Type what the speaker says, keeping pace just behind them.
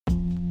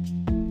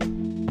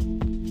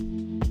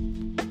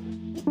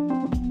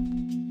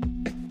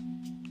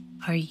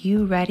Are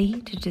you ready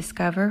to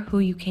discover who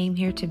you came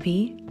here to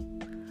be?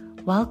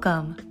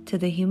 Welcome to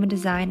the Human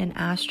Design and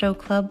Astro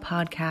Club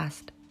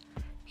podcast.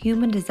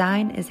 Human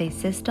Design is a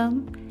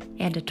system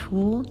and a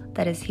tool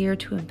that is here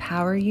to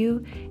empower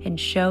you and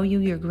show you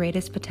your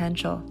greatest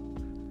potential.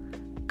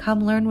 Come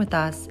learn with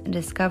us and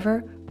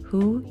discover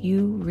who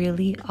you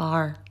really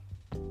are.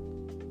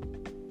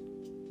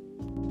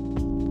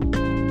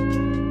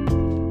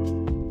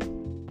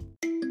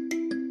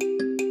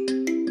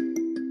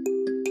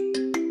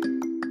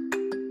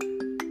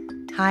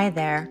 Hi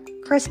there,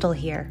 Crystal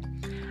here.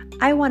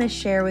 I want to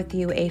share with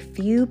you a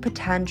few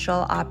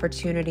potential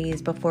opportunities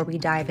before we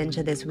dive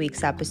into this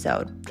week's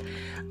episode.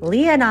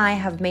 Leah and I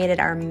have made it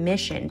our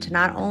mission to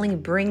not only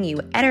bring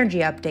you energy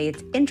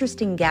updates,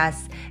 interesting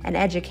guests, and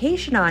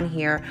education on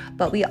here,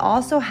 but we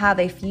also have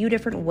a few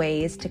different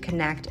ways to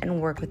connect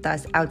and work with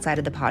us outside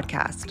of the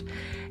podcast.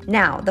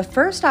 Now, the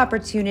first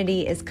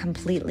opportunity is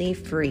completely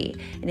free,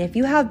 and if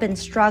you have been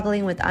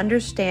struggling with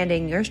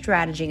understanding your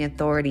strategy and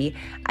authority,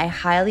 I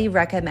highly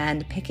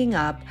recommend picking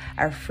up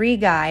our free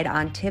guide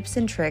on tips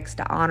and tricks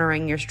to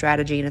honoring your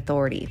strategy and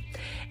authority.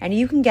 And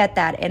you can get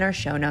that in our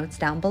show notes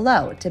down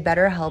below to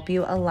better help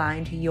you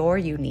align to your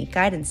unique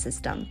guidance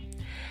system.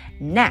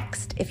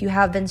 Next, if you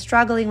have been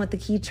struggling with the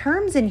key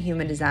terms in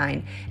human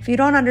design, if you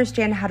don't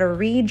understand how to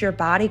read your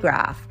body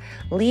graph,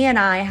 Lee and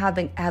I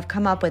have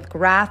come up with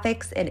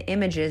graphics and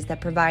images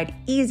that provide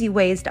easy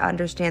ways to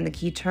understand the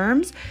key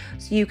terms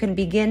so you can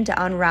begin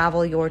to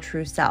unravel your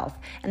true self.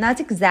 And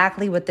that's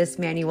exactly what this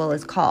manual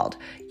is called,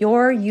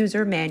 your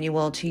user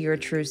manual to your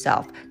true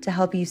self, to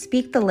help you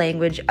speak the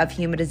language of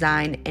human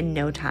design in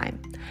no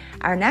time.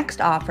 Our next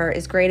offer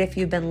is great if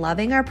you've been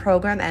loving our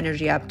program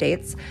energy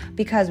updates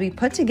because we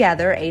put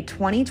together a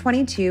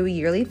 2022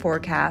 yearly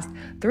forecast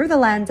through the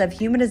lens of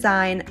human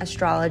design,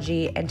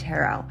 astrology, and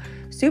tarot.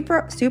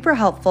 Super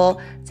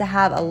helpful to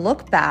have a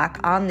look back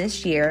on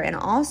this year and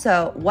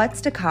also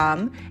what's to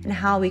come and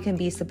how we can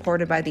be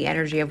supported by the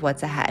energy of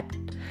what's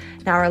ahead.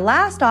 Now, our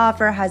last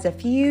offer has a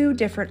few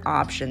different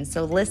options,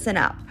 so listen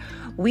up.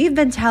 We've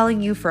been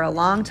telling you for a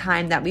long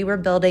time that we were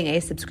building a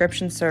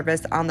subscription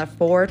service on the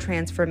 4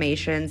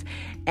 transformations,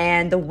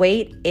 and the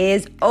wait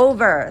is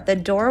over. The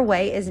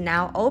doorway is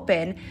now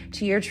open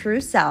to your true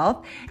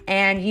self,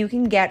 and you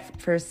can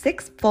get for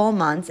 6 full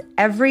months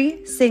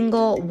every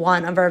single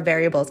one of our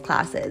variables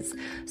classes.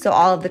 So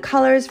all of the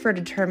colors for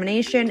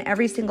determination,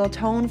 every single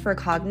tone for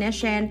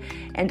cognition,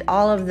 and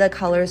all of the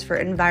colors for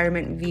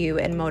environment, view,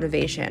 and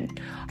motivation.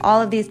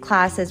 All of these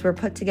classes were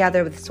put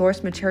together with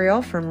source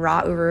material from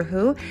Ra Uru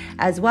Hu,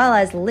 as well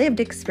as lived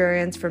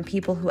experience from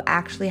people who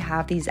actually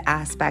have these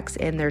aspects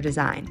in their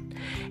design.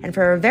 And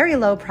for a very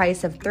low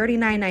price of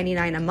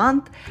 $39.99 a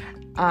month,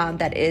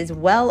 that is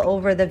well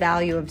over the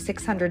value of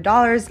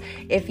 $600.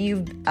 If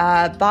you've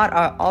bought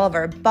all of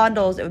our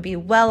bundles, it would be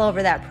well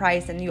over that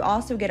price. And you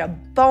also get a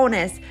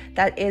bonus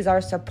that is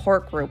our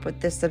support group with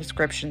this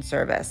subscription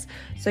service.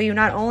 So you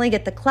not only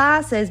get the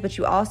classes, but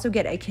you also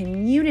get a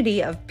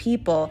community of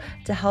people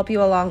to help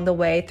you along the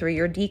way through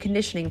your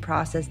deconditioning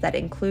process that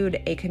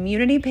include a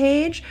community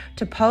page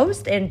to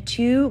post and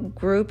 2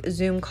 group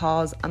Zoom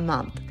calls a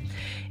month.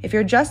 If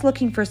you're just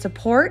looking for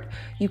support,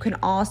 you can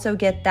also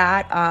get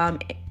that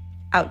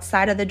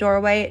outside of the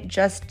doorway,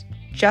 just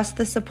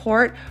the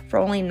support for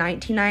only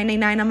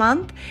 $19.99 a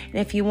month. And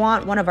if you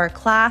want one of our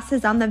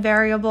classes on the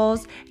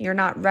variables, you're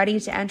not ready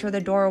to enter the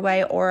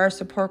doorway or our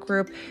support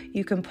group,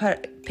 you can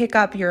pick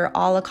up your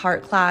a la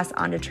carte class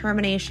on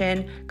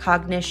determination,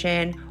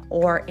 cognition,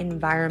 or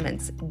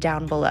environments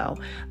down below.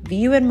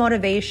 View and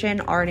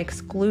motivation are an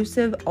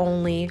exclusive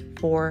only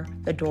for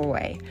the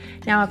doorway.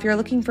 Now, if you're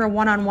looking for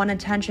one-on-one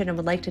attention and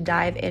would like to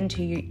dive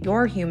into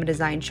your human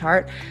design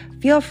chart,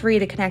 feel free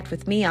to connect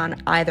with me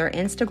on either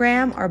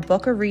Instagram or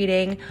book a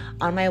reading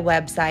on my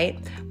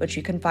website, which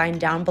you can find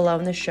down below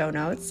in the show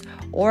notes.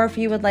 Or if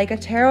you would like a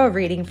tarot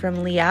reading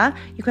from Leah,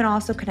 you can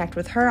also connect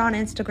with her on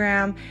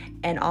Instagram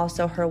and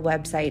also her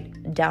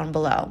website down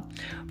below.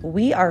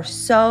 We are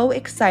so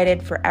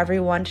excited for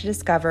everyone to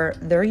discover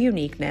their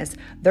uniqueness,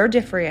 their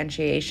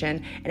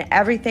differentiation, and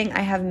everything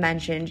I have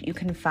mentioned you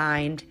can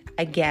find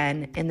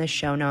again in the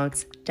show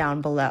notes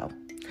down below.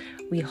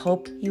 We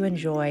hope you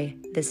enjoy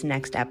this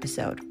next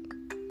episode.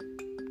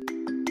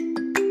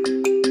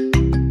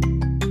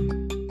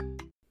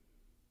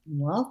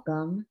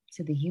 Welcome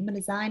to the Human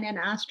Design and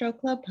Astro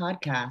Club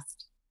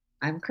podcast.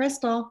 I'm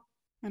Crystal.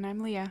 And I'm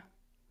Leah.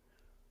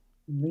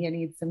 Leah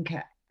needs some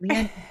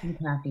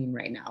caffeine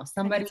right now.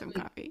 Somebody some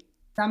coffee.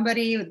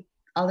 Somebody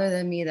other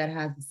than me that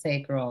has a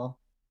sacral.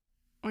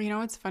 Well, you know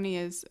what's funny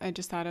is I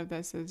just thought of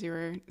this as you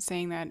were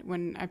saying that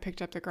when I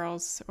picked up the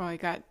girls, I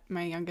got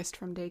my youngest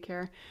from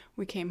daycare,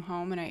 we came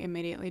home and I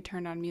immediately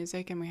turned on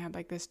music and we had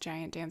like this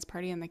giant dance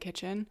party in the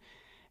kitchen,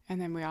 and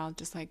then we all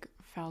just like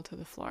fell to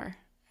the floor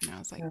and I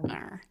was like,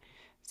 Arr.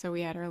 So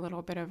we had a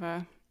little bit of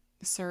a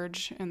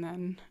surge and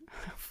then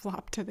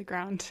flopped to the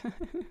ground.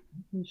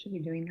 You should be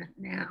doing that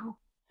now.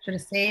 Should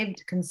have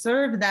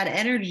conserved that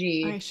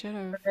energy. I should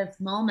have. For this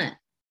moment.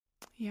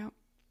 Yep.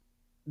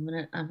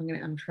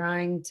 I'm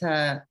trying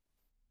to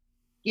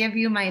give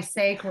you my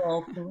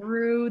sacral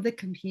through the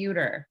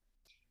computer.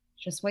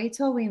 Just wait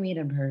till we meet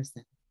in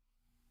person.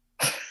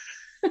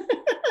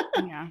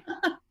 Yeah.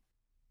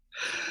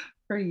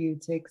 For you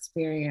to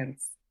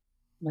experience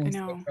my I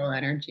know. sacral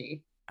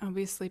energy. I'll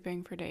be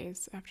sleeping for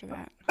days after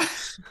that.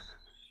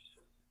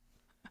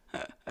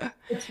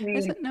 Is Between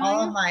it not all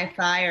of you? my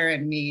fire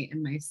and me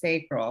and my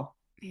sacral.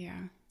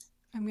 Yeah.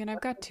 I mean,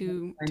 I've got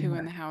two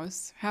in the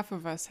house. Half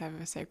of us have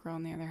a sacral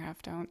and the other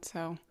half don't.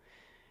 So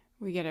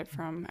we get it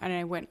from,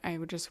 and I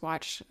would just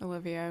watch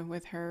Olivia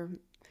with her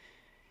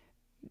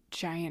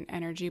giant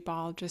energy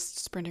ball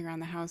just sprinting around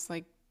the house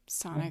like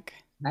Sonic.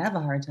 I have a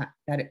hard time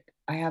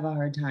I have a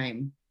hard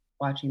time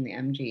watching the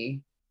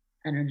MG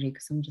energy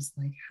because I'm just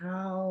like,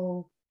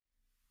 how,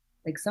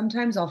 like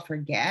sometimes I'll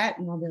forget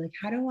and I'll be like,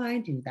 how do I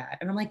do that?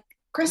 And I'm like, Yeah.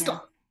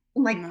 Crystal.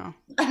 I'm like, No.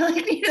 I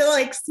like need to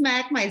like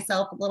smack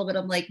myself a little bit.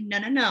 I'm like, no,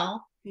 no, no.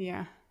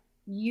 Yeah.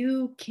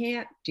 You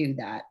can't do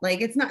that.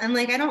 Like it's not, and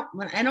like I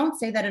don't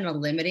say that in a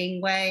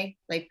limiting way.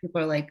 Like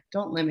people are like,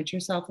 don't limit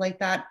yourself like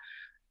that.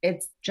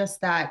 It's just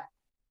that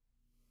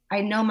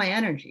I know my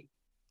energy.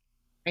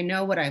 I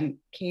know what I'm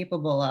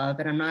capable of.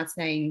 And I'm not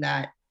saying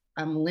that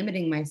I'm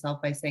limiting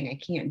myself by saying I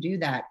can't do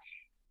that.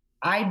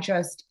 I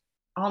just,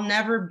 I'll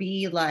never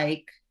be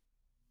like,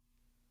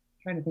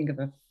 trying to think of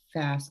a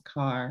fast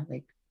car.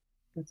 Like,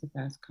 what's a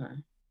fast car?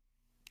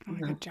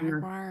 Like a I'm not,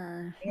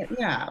 jaguar.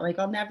 yeah, like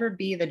I'll never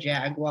be the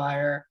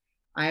Jaguar.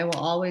 I will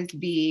always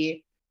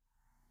be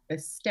a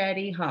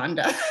steady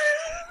Honda.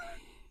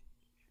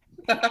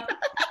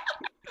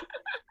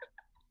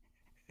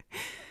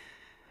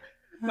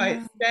 My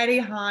Uh, steady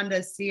Honda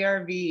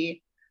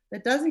CRV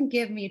that doesn't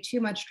give me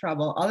too much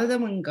trouble, other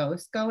than when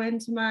ghosts go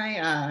into my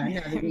and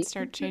navigation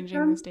start changing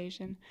the system.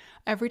 station.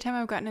 Every time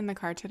I've gotten in the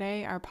car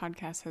today, our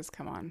podcast has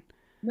come on.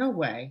 No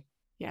way.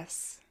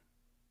 Yes.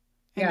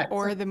 And Yeah.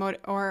 So,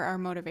 or our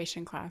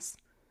motivation class.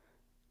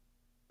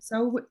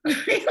 so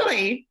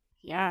really,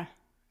 Yeah.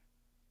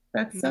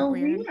 that's Isn't that so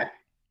weird? weird.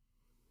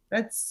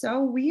 That's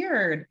so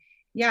weird.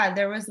 Yeah,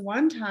 there was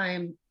one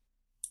time,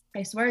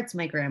 I swear it's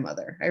my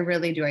grandmother. I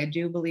really do. I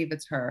do believe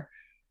it's her.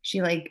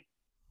 She like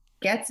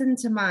gets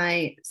into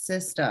my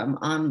system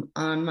on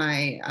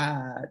my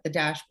the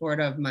dashboard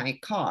of my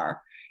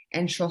car,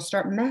 and she'll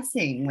start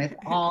messing with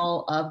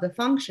all of the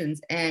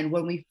functions. And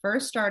when we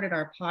first started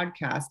our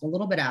podcast, a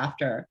little bit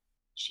after,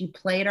 she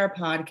played our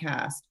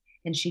podcast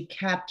and she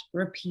kept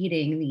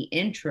repeating the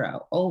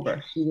intro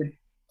over. She would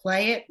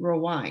play it,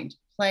 rewind.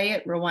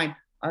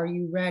 Are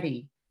you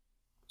ready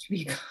to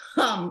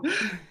become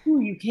who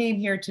you came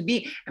here to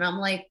be? And I'm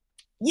like,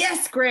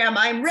 yes, Graham,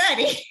 I'm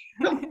ready.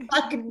 I'm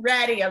fucking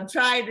ready. I'm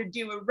trying to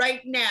do it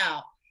right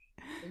now.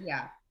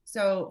 Yeah.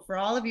 So, for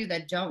all of you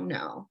that don't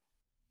know,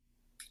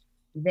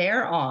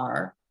 there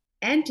are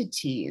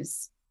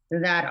entities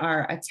that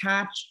are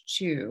attached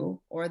to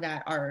or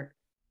that are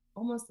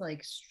almost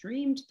like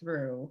streamed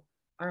through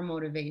our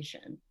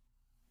motivation,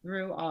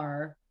 through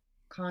our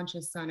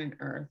conscious sun and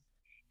earth.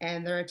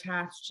 And they're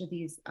attached to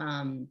these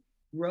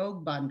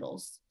rogue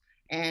bundles.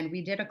 And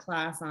we did a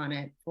class on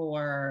it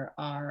for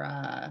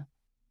our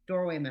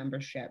doorway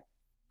membership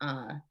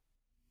uh,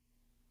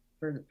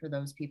 for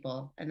those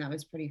people, and that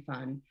was pretty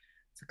fun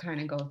to kind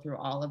of go through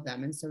all of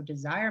them. And so,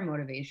 desire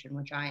motivation,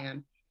 which I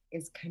am,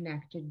 is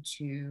connected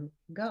to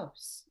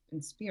ghosts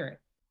and spirit,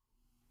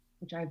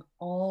 which I've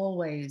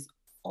always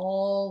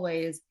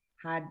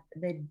had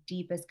the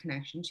deepest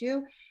connection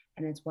to.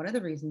 And it's one of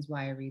the reasons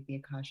why I read the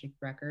Akashic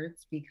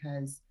records,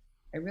 because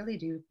I really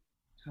do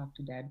talk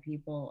to dead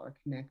people or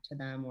connect to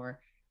them, or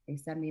they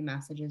send me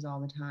messages all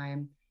the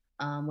time.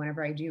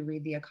 Whenever I do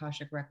read the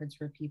Akashic records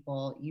for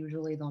people,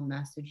 usually they'll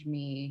message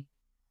me.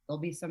 There'll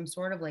be some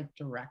sort of like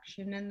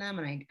direction in them.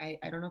 And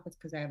I don't know if it's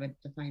because I have a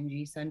defined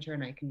G center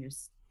and I can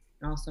just,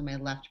 and also my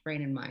left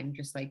brain and mind,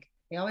 just like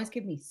they always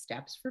give me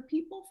steps for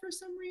people for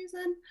some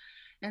reason.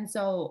 And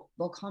so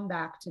they'll come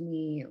back to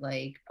me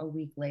like a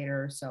week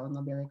later or so and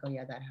they'll be like, oh,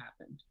 yeah, that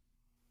happened.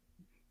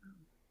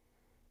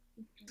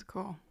 It's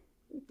cool.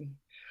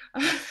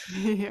 I'm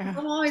Yeah.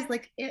 always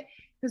like, it,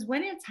 because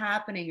when it's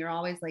happening, you're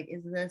always like,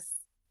 is this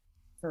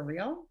for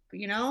real?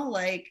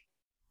 Like,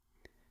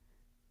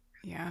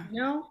 Yeah.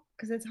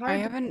 because it's I hard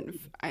to haven't,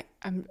 believe.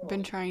 I'm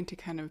been trying to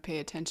kind of pay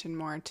attention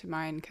more to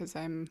mine because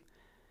I'm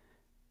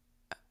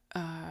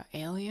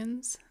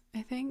aliens,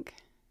 I think.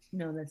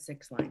 No, that's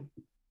six line.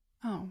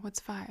 Oh, what's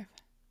five?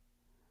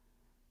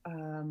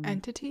 Um,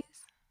 Entities?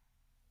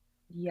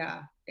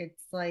 yeah,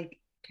 it's like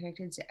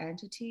connected to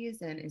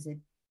entities, and is it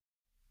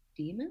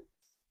demons?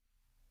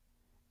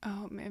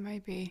 Oh, it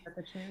might be. At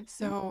the chance?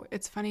 So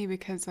it's funny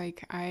because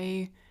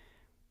when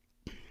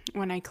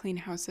I clean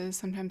houses,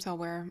 sometimes I'll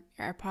wear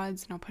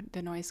AirPods and I'll put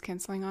the noise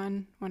canceling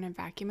on when I'm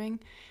vacuuming.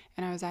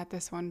 And I was at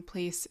this one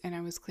place and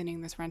I was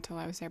cleaning this rental.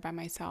 I was there by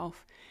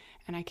myself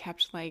and I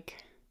kept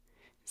like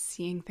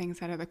seeing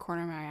things out of the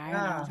corner of my eye and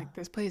I was Yeah. like,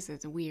 this place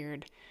is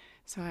weird.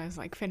 So I was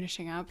like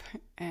finishing up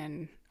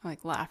and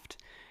like left.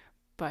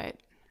 But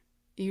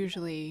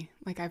usually,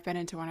 like I've been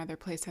into one other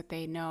place that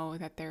they know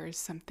that there's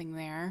something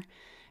there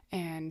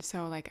And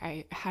so like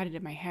I had it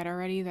in my head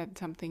already that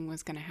something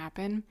was going to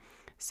happen.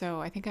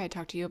 So I think I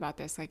talked to you about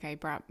this. Like I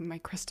brought my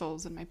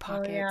crystals in my Oh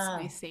pockets and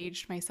I yeah.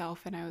 saged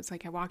myself and I was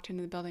like, I walked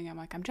into the building. I'm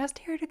like, I'm just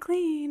here to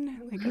clean.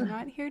 Like I'm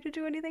not here to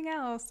do anything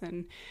else.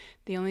 And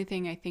the only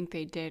thing I think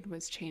they did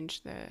was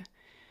change the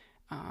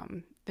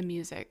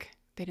music.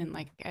 They didn't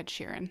like Ed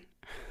Sheeran.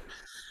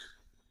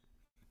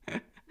 They I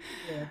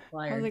was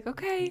acquired like,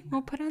 okay, something.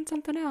 we'll put on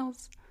something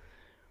else.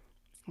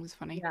 It was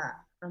funny. Yeah,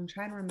 I'm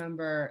trying to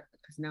remember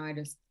because now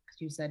because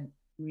you said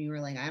when you were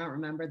like, I don't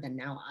remember, then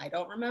now I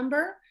don't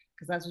remember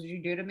because that's what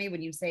you do to me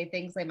when you say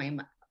things like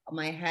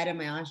my head and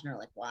my eyes are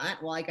like,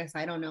 what? Well, I guess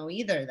I don't know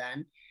either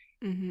then.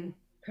 Mm-hmm. I'm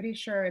pretty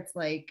sure it's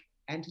like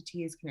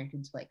entities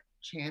connected to like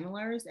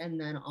channelers and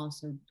then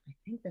also I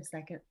think I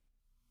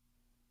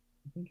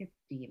think it's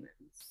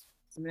demons.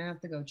 I'm gonna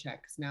have to go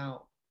check because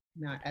now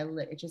not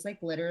it just like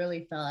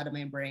literally fell out of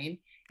my brain.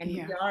 And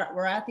Yeah.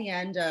 we're at the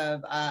end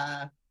of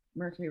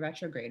Mercury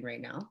retrograde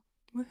right now.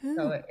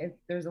 So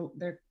Woohoo.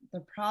 they're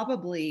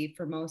probably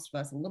for most of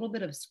us a little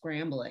bit of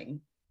scrambling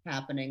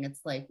happening.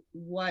 It's like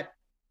what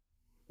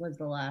was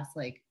the last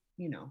like,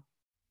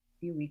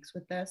 few weeks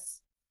with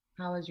this?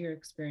 How has your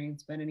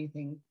experience been?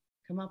 Anything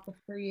come up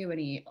for you?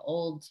 Any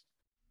old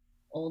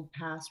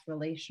past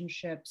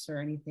relationships or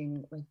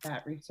anything like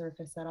that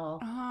resurface at all?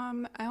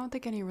 I don't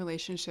think any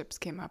relationships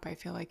came up. I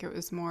feel like it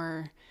was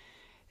more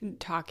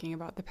talking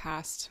about the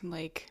past.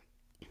 Like,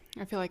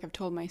 I feel like I've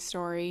told my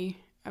story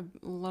a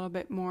little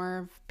bit more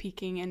of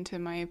peeking into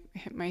my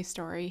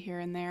story here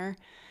and there,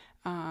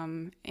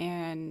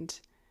 and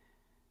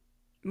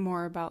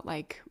more about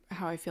like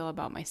how I feel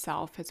about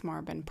myself. It's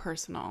more been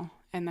personal,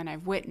 and then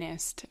I've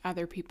witnessed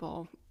other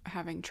people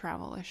having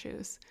travel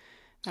issues.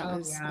 That Oh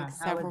was like yeah, that was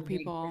several a big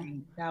people.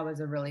 thing. That was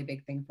a really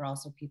big thing for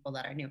also people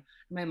that I knew.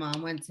 My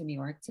mom went to New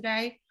York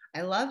today.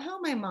 I love how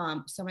my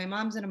mom's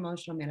an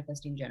emotional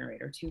manifesting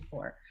generator,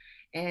 2-4.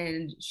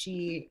 And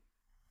she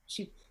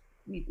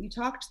we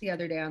talked the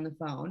other day on the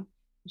phone.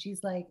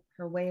 She's like,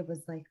 her wave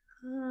was like,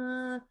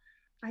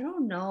 I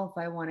don't know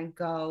if I want to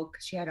go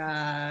because she had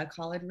a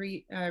college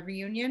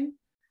reunion.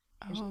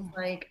 And she's Oh,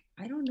 like,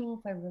 I don't know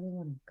if I really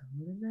want to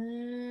go to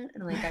that.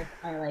 And like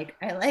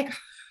I like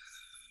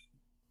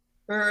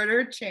heard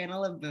her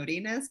channel of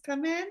moodiness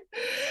come in.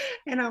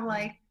 And I'm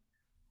like,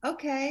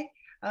 okay.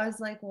 I was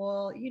like,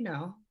 well,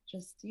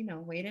 just,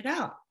 wait it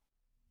out.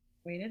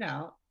 Wait it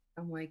out.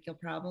 I'm like, you'll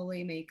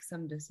probably make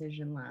some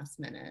decision last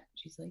minute.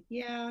 She's like,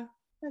 yeah,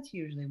 that's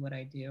usually what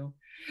I do.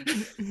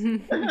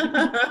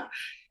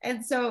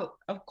 And so,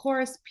 of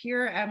course,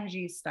 pure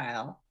MG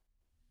style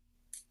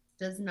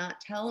does not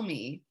tell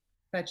me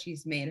that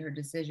she's made her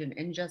decision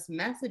and just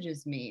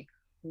messages me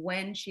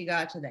when she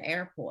got to the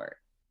airport,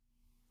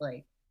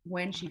 like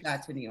when she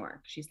got to New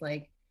York. She's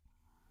like,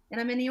 and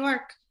I'm in New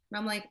York. And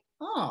I'm like,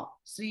 oh,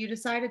 so you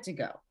decided to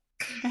go.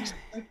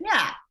 Like,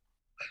 yeah.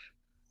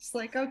 It's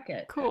like,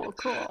 okay. cool,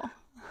 cool.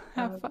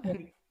 Have fun.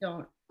 Like,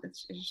 don't,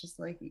 it's just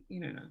like,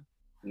 know.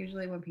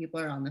 Usually when people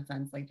are on the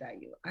fence like that,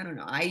 I don't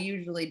know. I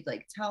usually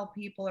like tell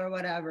people or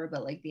whatever,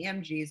 but like the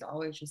MG is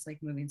always just like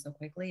moving so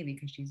quickly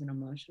because she's an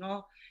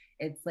emotional.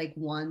 It's like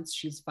once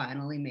she's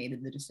finally made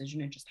the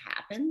decision, it just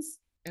happens.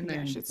 And Yeah,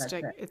 then that's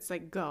it. it's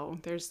like go.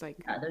 There's like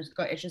Yeah,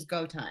 it's just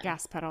go time.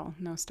 gas pedal,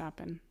 no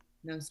stopping.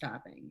 No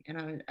stopping.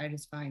 And I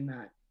just find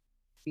that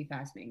to be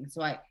fascinating.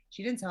 So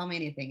she didn't tell me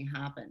anything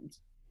happened.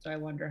 So I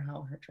wonder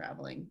how her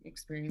traveling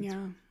experience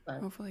Yeah, was.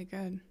 But hopefully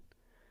good.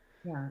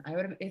 yeah, I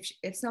would have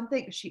if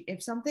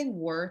something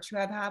were to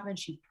have happened,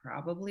 she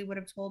probably would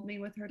have told me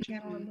with her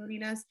channel of Mhm.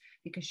 moodiness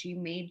because she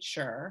made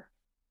sure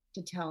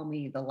to tell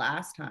me the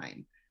last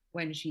time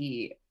when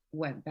she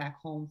went back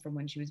home from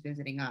when she was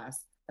visiting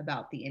us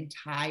about the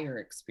entire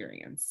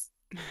experience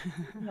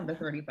of the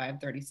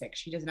 35-36.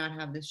 She does not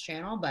have this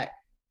channel, but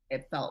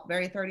it felt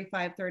very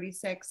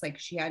 35-36. Like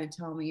she had to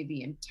tell me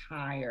the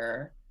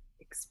entire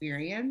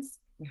experience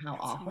and how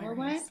That's awful it went.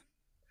 hilarious.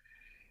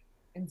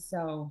 And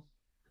so,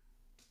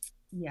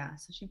 yeah,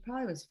 so she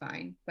probably was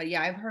fine. But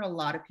yeah, I've heard a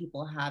lot of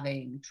people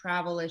having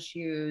travel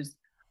issues.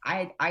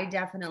 I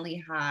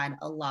definitely had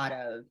a lot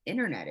of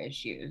internet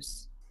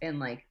issues and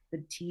like the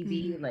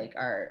TV, Mm. like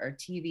our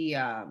TV,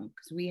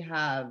 because we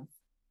have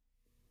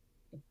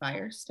a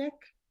Fire Stick.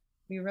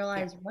 We Yeah,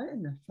 realized what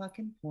in the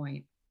fucking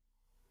point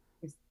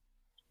is,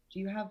 do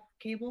you have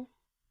cable?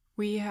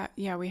 we have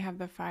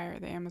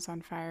the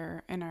Amazon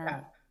Fire in our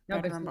Yeah. No,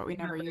 but bedroom, but we we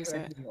have never use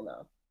regular it.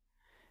 cable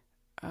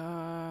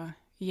though.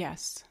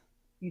 Yes,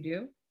 You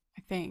do?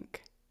 I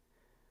think.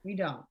 We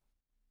don't.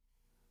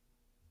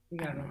 We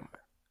I got don't regular. know.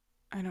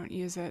 I don't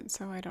use it,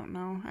 so I don't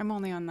know. I'm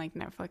only on like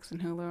Netflix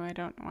and Hulu. I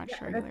don't Yeah,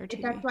 watch regular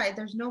that's TV. why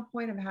there's no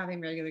point of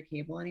having regular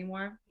cable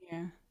anymore,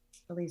 Yeah.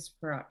 at least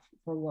for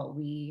what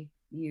we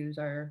use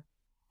our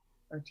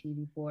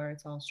TV for.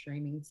 It's all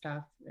streaming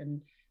stuff,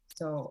 and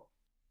so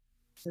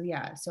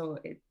yeah, so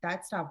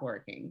that stopped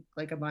working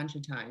like a bunch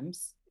of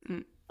times.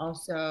 Mm.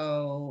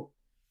 Also,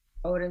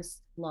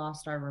 Otis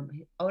lost our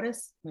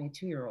Otis, my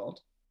 2-year-old,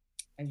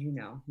 as you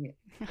know,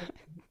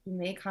 he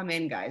may come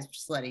in, guys.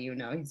 Just letting you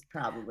know, he's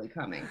probably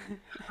coming.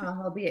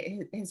 He'll be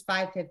at his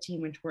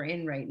 5:15, which we're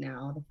in right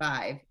now. The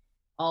five,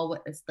 all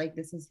what it's like.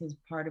 This is his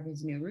part of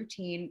his new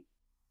routine.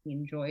 He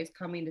enjoys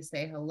coming to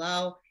say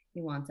hello.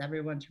 He wants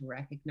everyone to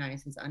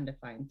recognize his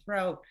undefined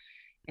throat,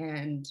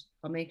 and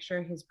I'll make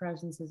sure his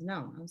presence is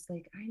known. I was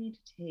like, I need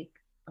to take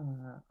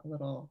a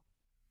little.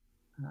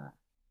 Uh,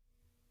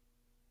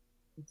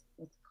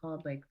 what's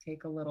called, like,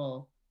 take a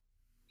little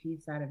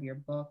piece out of your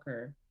book,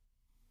 or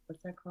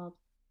what's that called?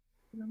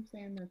 You know what I'm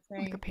saying? That's Like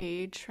a saying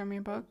page from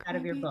your book, out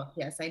of your maybe? book.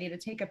 Yes, I need to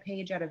take a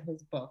page out of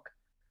his book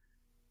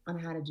on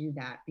how to do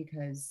that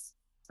because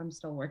I'm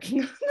still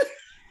working on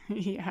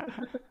it. Yeah.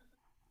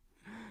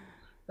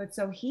 But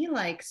so he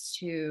likes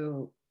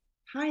to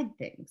hide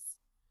things.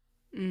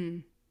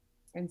 Mm.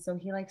 And so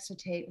he likes to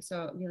take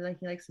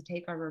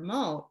our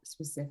remote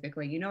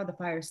specifically, the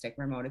Fire Stick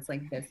remote. It's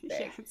like this Yeah,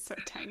 big. it's so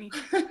tiny.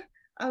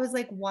 I was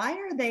like, why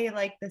are they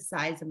like the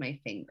size of my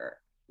finger?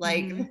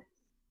 Like, Mm-hmm.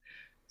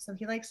 so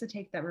he likes to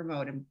take that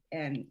remote,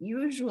 and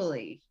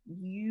usually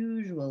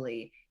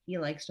he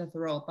likes to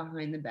throw it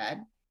behind the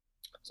bed.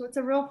 So it's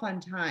a real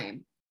fun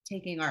time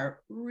taking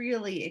our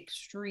really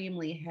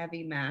extremely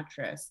heavy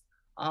mattress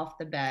off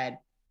the bed,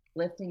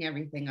 lifting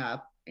everything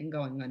up, and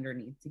going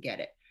underneath to get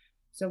it.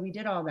 So we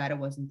did all that. It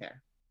wasn't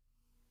there.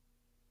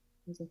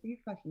 I was like, are you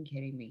fucking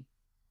kidding me?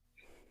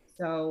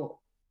 So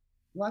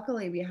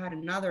luckily we had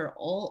another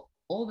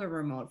older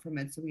remote from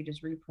it. So we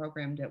just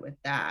reprogrammed it with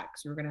that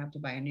because we were going to have to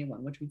buy a new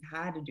one, which we've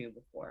had to do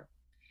before.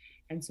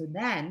 And so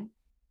then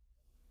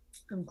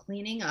I'm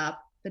cleaning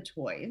up the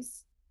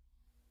toys.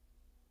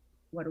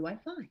 What do I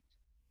find?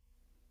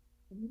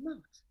 A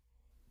remote.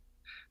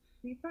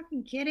 Are you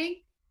fucking kidding?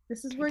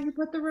 This is where you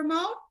put the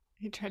remote?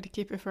 He tried to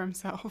keep it for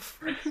himself.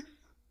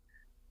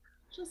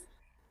 Just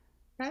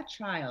that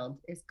child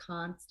is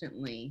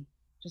constantly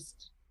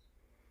just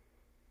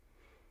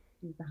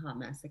the hot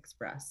mess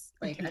express.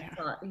 Like I Yeah.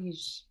 thought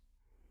he's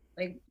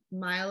like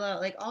Milo,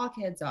 like all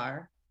kids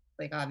are.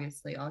 Like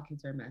obviously all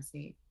kids are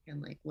messy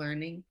and like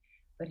learning,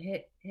 but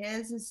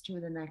his is to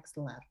the next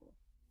level.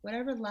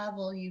 Whatever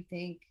level you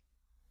think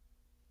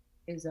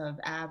is of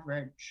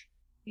average,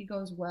 he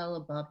goes well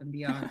above and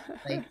beyond.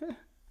 Like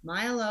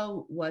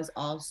Milo was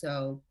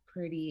also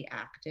pretty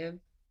active,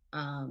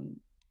 um,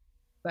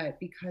 but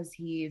because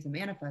he is a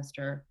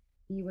manifester,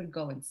 he would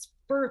go in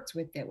spurts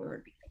with it where it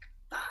would be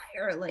like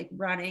fire, like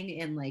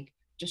running and like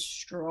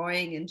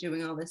destroying and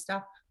doing all this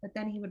stuff. But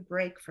then he would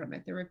break from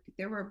it.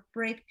 There were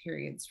break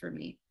periods for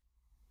me.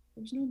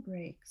 There's no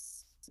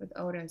breaks with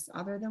Otis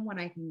other than when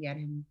I can get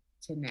him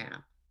to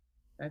nap.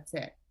 That's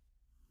it.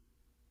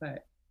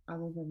 But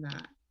other than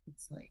that,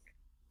 it's like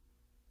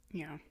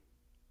Yeah.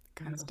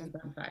 the house is Constant.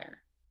 on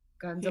fire,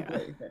 guns a Yeah.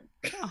 blazing,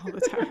 All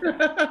the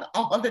time.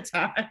 all the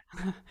time.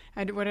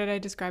 What did I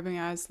describe him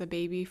as? The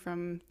baby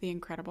from The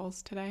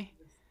Incredibles today?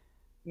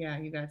 Yeah,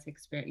 you got to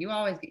experience.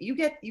 You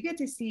get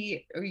to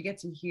see, or you get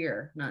to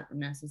hear, not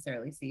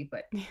necessarily see,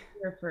 but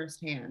hear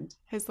firsthand.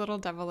 His little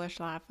devilish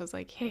laugh was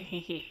like, hey, hey,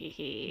 hey, hey,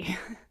 hey.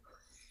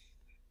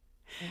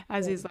 That's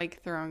As it. he's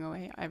like throwing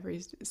away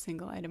every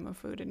single item of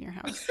food in your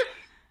house.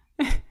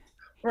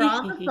 We're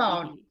on the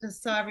phone,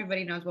 just so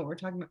everybody knows what we're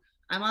talking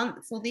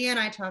about. So Leah and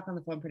I talk on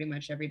the phone pretty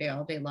much every day,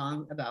 all day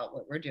long about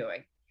what we're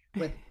doing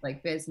with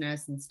like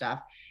business and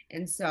stuff.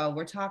 And so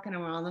we're talking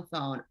and we're on the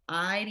phone.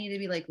 I need to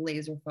be like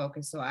laser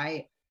focused. So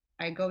I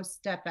go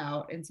step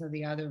out into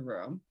the other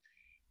room,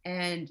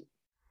 and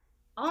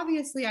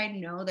obviously I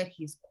know that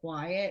he's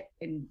quiet,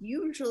 and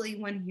usually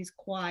when he's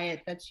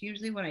quiet, that's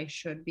usually when I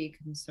should be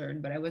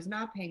concerned, but I was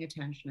not paying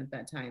attention at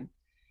that time.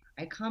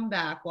 I come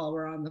back while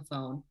we're on the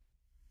phone.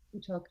 He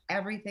took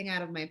everything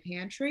out of my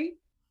pantry,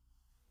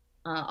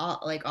 all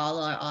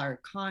our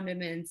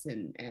condiments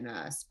and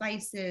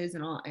spices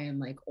and all, and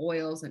like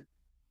oils, and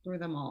threw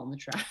them all in the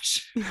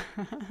trash.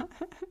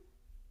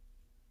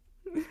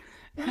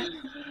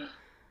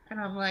 And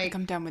I'm Like, like,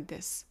 I'm done with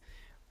this.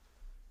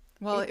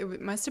 Well, it,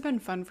 it must have been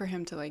fun for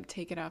him to like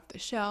take it off the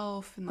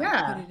shelf and like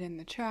put yeah. it in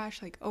the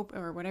trash, like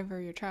or whatever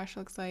your trash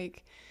looks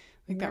like.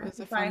 Like And that that's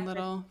was the a fun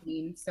little,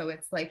 5:15, so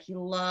it's like he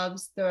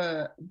loves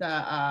the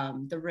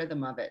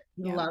rhythm of it.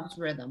 He yeah, loves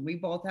rhythm. We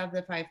both have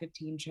the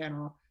 5:15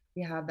 channel.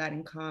 We have that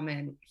in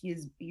common.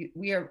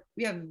 We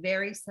have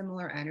very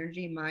similar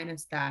energy,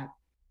 minus that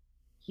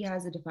he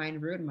has a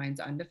defined root and mine's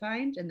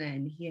undefined, and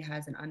then he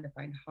has an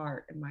undefined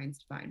heart and mine's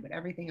defined, but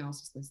everything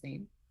else is the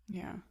same.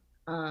 yeah,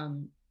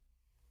 Um,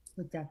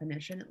 with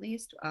definition at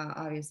least.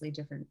 Obviously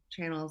different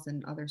channels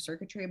and other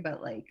circuitry,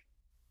 but like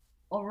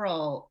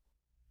overall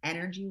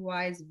energy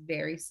wise,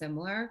 very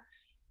similar.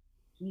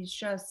 He's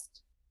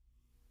just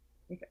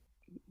like,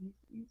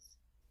 he's,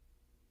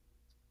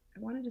 I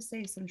wanted to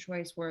say some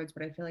choice words,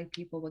 but I feel like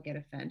people will get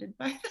offended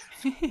by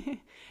that.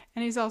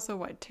 and he's also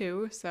what,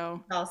 two?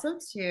 So Also,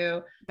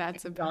 too,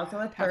 that's a he's also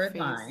a tough third phase,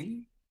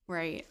 line.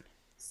 right?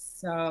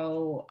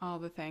 So All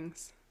the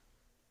things.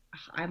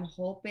 I'm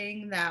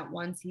hoping that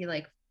once he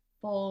like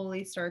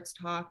fully starts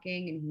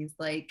talking and he's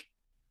like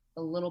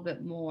a little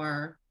bit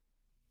more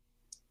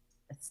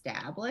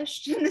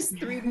established in this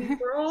 3D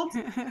world,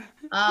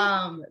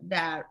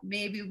 that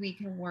maybe we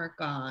can work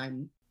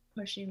on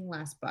pushing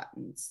less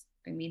buttons.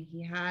 I mean,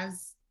 he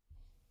has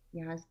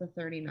the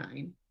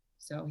 39,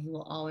 so he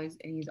will always,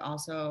 and he's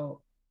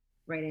also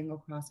right angle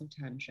cross of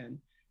tension.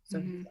 So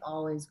he's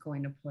always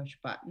going to push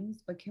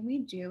buttons, but can we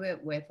do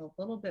it with a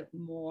little bit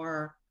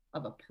more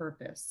of a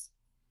purpose?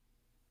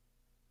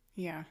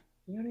 Yeah.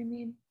 You know what I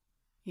mean?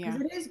 Yeah.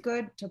 Because it is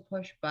good to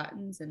push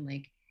buttons, and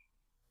like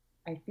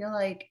I feel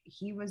like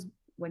he was,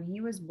 when he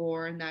was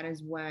born, that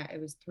is when it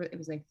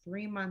was like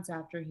 3 months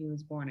after he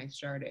was born I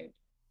started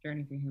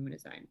Journey Through Human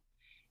Design.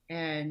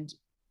 And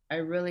I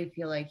really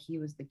feel like he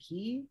was the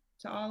key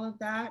to all of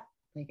that.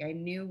 Like I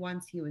knew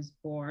once he was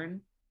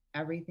born,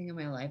 everything in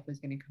my life was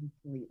going to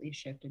completely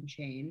shift and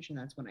change. And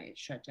that's when I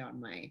shut down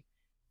my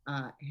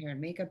hair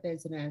and makeup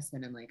business.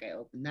 And then like I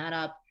opened that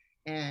up.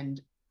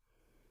 And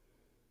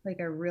like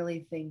I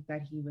really think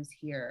that he was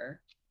here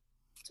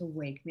to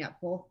wake me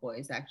up. Both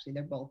boys, actually,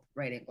 they're both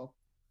right angle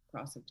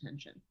cross of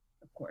tension.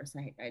 Of course,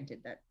 I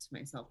did that to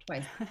myself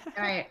twice. And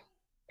I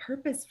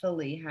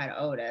purposefully had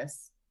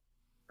Otis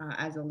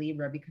as a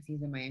Libra because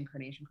he's in my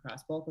incarnation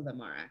cross. Both of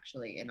them are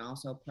actually, and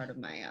also part of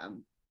my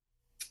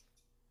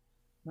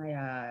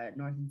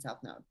North and South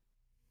node.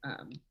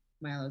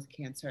 Milo's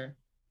Cancer,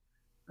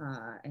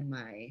 and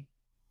my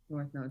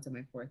North node's in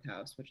my fourth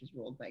house, which is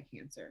ruled by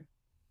Cancer.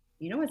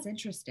 You know what's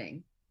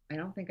interesting? I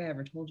don't think I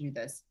ever told you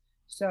this.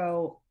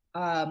 So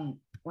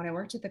when I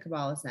worked at the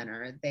Kabbalah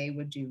Center, they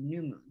would do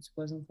new moons. It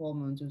wasn't full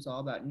moons. It was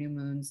all about new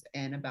moons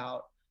and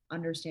about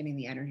understanding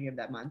the energy of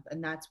that month.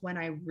 And that's when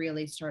I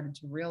really started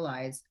to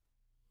realize,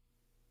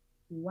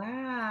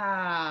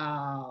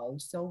 wow,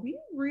 so we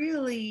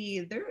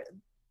really,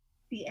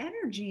 the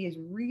energy is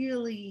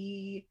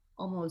really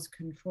almost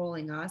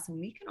controlling us, and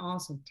we can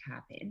also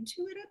tap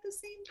into it at the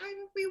same time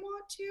if we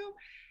want to.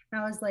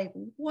 And I was like,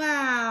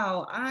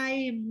 wow,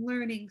 I'm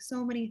learning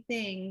so many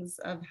things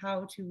of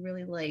how to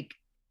really like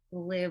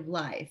live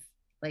life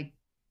like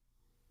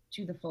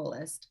to the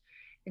fullest.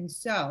 And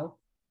so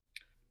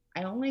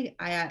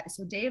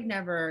so Dave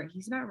never,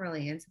 he's not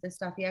really into this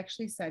stuff. He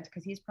actually said,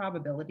 because he's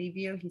probability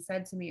view, he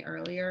said to me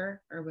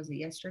earlier, or was it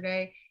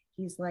yesterday,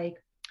 he's like,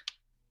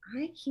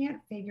 I can't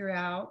figure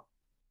out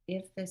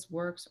if this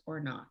works or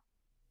not.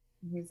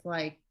 He's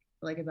like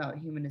about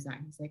human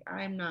design. He's like,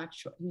 I'm not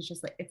sure. He's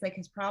just like, it's like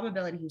his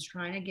probability. He's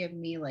trying to give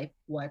me like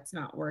what's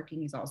not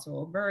working. He's also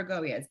a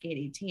Virgo. He has gate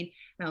 18.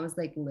 And I was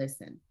like,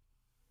 listen,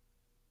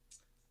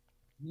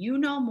 you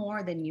know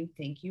more than you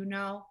think you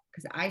know,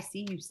 because I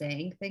see you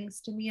saying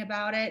things to me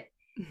about it.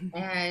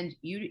 And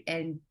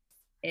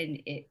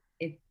it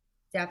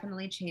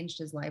definitely changed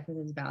his life with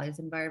his values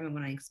environment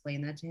when I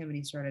explained that to him, and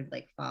he started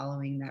like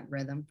following that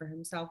rhythm for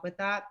himself with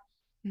that.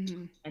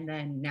 And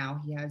then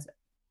now he has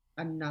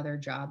another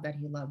job that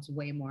he loves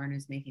way more and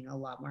is making a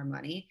lot more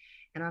money.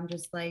 And I'm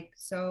just like,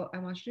 so I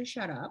want you to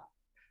shut up,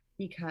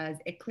 because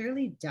it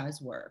clearly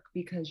does work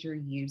because you're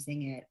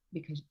using it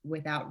because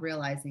without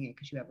realizing it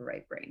because you have a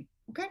right brain.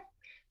 Okay.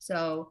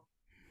 So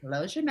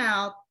close your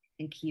mouth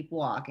and keep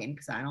walking,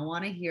 because I don't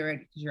want to hear it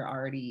because you're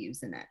already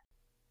using it.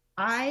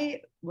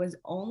 I was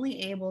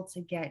only able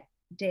to get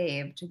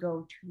Dave to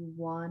go to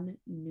one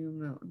new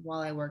moon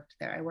while I worked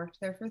there. I worked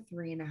there for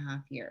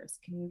 3.5 years.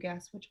 Can you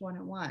guess which one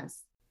it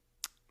was?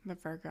 The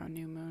Virgo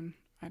new moon.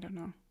 I don't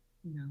know.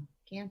 No,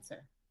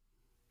 Cancer.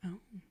 Oh.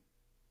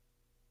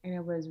 And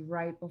it was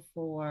right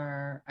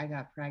before I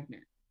got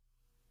pregnant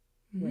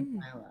with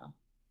Milo.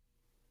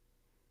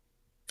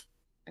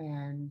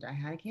 And I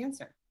had a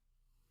Cancer.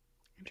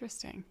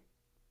 Interesting.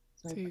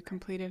 So you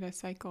completed a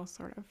cycle,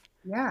 sort of.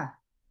 Yeah.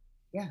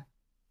 Yeah.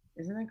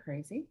 Isn't that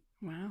crazy?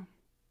 Wow.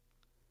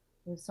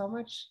 There's so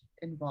much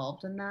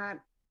involved in that.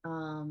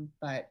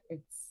 But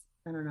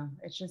I don't know.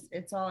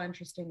 It's all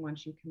interesting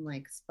once you can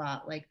like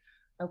spot, like,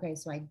 okay,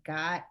 so I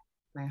got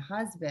my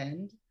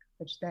husband,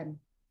 which then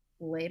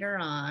later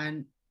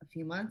on, a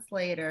few months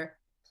later,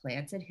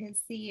 planted his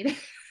seed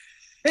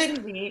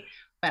in me,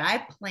 but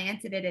I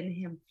planted it in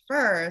him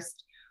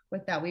first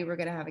with that we were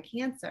going to have a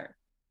Cancer.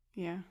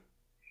 Yeah.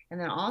 And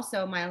then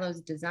also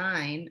Milo's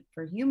design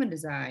for human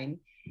design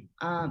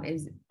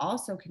is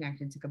also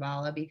connected to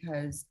Kabbalah,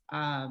 because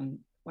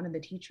one of the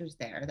teachers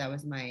there, that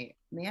was my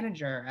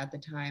manager at the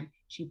time,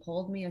 she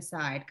pulled me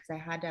aside because I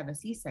had to have a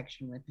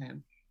C-section with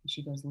him. And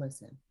she goes,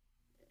 listen,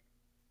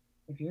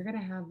 if you're going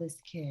to have this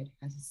kid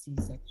as a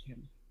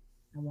C-section,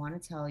 I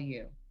want to tell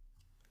you,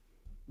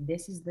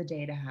 this is the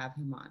day to have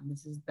him on.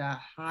 This is the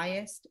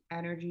highest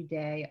energy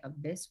day of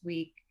this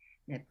week,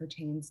 and it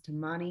pertains to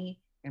money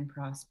and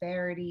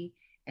prosperity.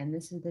 And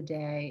this is the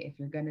day, if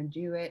you're going to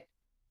do it,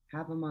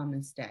 have him on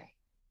this day.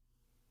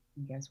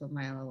 And guess what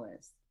Milo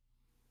is?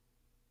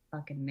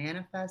 Fucking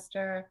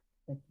manifester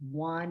with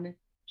one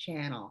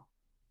channel,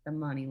 the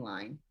money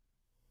line.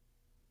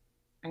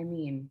 I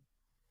mean,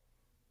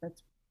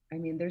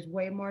 there's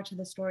way more to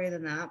the story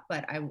than that,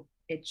 but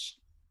it's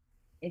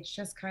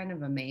just kind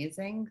of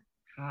amazing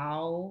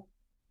how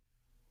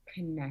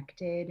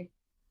connected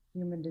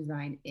human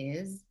design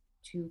is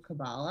to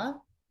Kabbalah,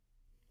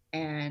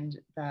 and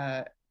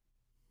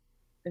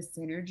the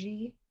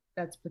synergy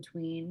that's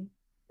between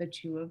the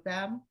two of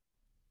them.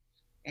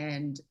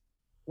 And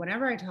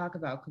whenever I talk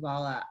about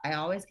Kabbalah, I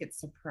always get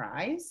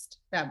surprised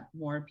that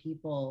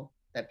people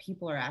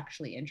are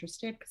actually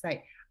interested, because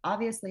I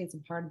obviously it's a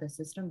part of the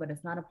system, but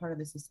it's not a part of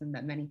the system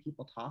that many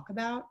people talk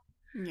about.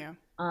 Yeah.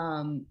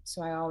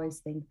 So I always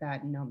think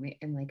that,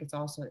 and like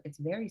it's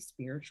very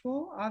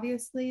spiritual,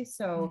 obviously.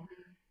 So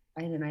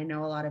Mm-hmm. and I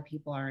know a lot of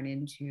people aren't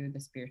into the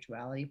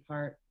spirituality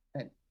part,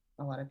 that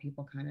a lot of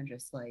people kind of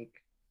just like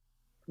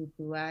poo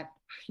poo at,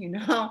 you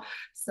know?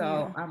 So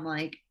Yeah. I'm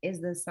like,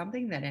 is this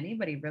something that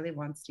anybody really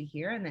wants to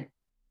hear? And then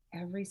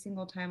every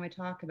single time I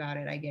talk about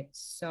it, I get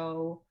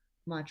so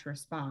much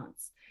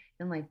response.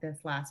 And like this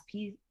last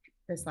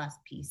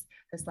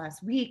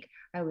week,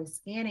 I was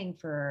scanning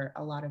for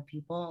a lot of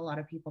people. A lot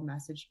of people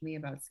messaged me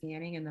about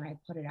scanning, and then I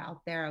put it out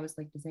there. I was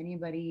like, does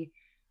anybody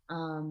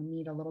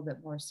need a little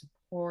bit more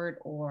support,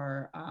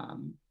 or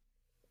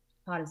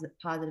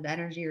positive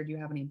energy, or do you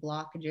have any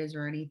blockages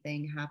or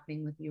anything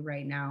happening with you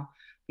right now?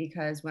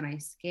 Because when I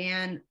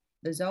scan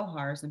the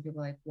Zohar, some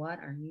people are like, what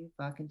are you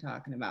fucking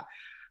talking about?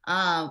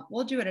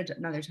 We'll do it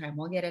another time.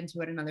 We'll get into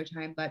it another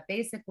time. But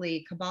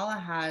basically, Kabbalah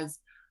has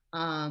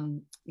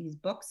these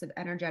books of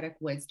energetic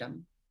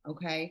wisdom,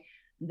 okay,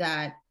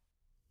 that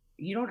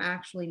you don't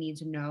actually need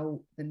to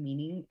know the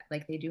meaning.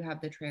 Like, they do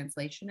have the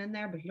translation in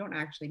there, but you don't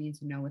actually need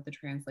to know what the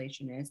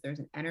translation is. There's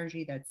an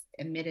energy that's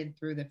emitted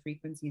through the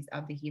frequencies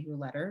of the Hebrew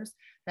letters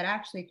that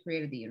actually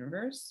created the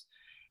universe.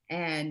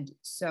 And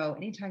so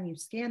anytime you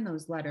scan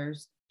those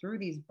letters through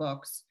these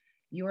books,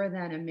 you are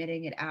then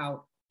emitting it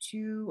out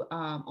to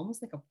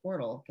almost like a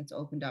portal gets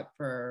opened up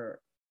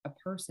for a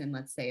person.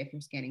 Let's say if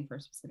you're scanning for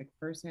a specific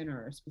person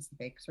or a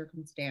specific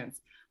circumstance,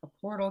 a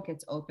portal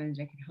gets opened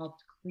that can help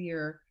to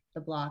clear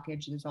the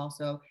blockage. There's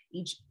also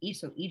each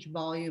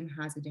volume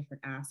has a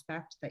different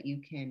aspect that you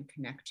can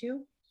connect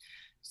to.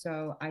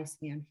 So I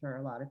scanned for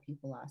a lot of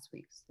people last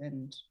week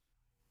and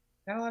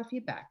got a lot of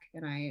feedback,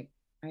 and I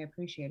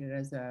appreciate it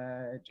as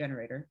a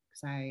generator,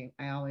 because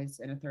I always,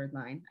 in a third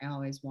line, I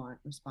always want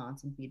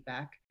response and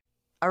feedback.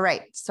 All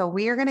right. So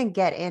we are going to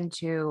get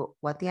into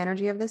what the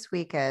energy of this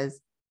week is.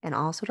 And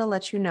also to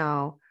let you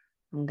know,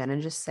 I'm going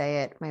to just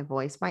say it. My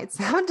voice might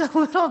sound a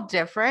little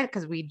different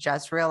because we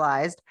just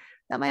realized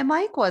that my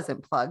mic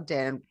wasn't plugged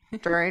in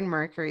during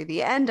Mercury,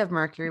 the end of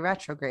Mercury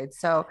retrograde.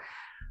 So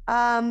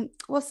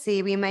we'll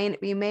see. We may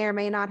or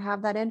may not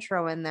have that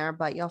intro in there,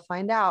 but you'll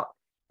find out.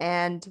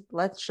 And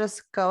let's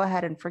just go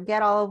ahead and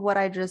forget all of what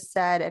I just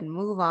said and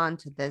move on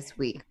to this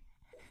week.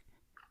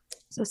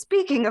 So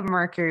speaking of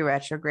Mercury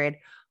retrograde,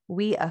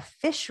 we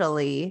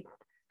officially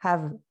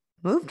have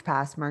moved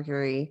past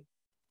Mercury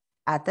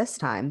at this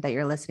time that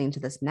you're listening to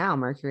this now.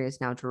 Mercury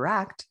is now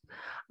direct.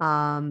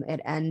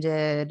 It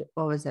ended,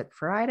 what was it,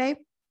 Friday?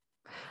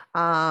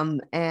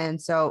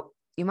 And so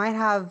you might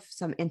have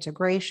some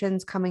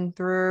integrations coming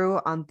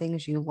through on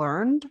things you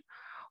learned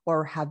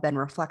or have been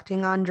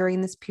reflecting on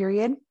during this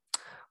period.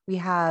 We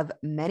have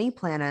many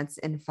planets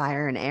in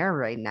fire and air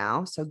right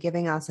now, so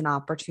giving us an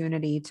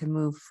opportunity to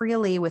move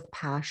freely with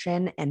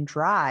passion and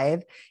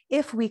drive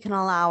if we can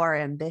allow our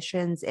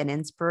ambitions and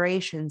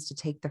inspirations to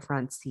take the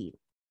front seat.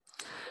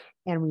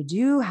 And we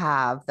do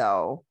have,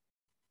 though,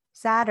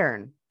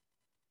 Saturn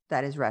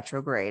that is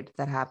retrograde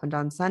that happened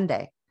on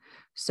Sunday.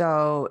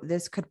 So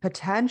this could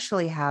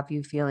potentially have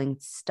you feeling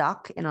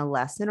stuck in a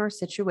lesson or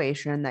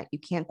situation that you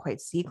can't quite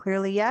see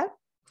clearly yet.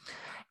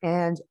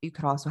 And you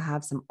could also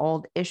have some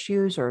old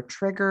issues or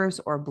triggers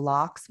or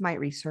blocks might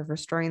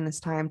resurface during this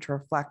time to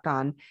reflect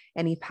on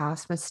any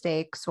past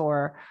mistakes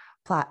or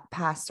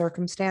past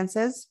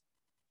circumstances.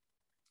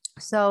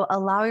 So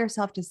allow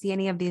yourself to see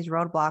any of these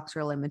roadblocks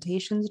or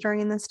limitations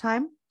during this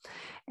time.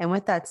 And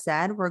with that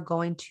said, we're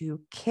going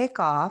to kick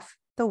off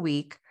the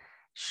week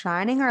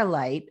shining our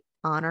light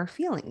on our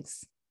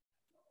feelings.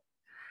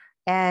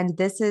 And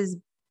this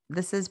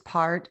is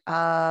part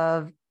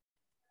of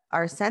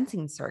our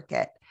sensing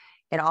circuit.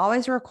 It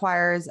always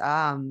requires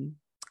a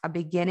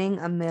beginning,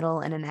 a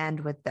middle, and an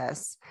end with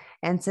this.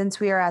 And since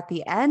we are at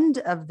the end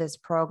of this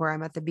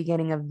program, at the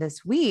beginning of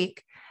this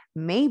week,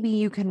 maybe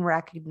you can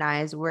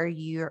recognize where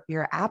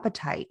your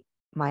appetite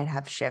might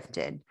have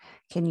shifted.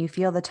 Can you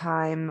feel the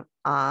time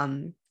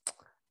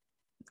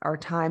or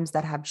times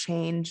that have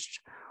changed,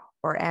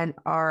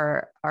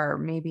 or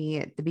maybe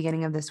at the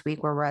beginning of this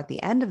week where we're at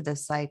the end of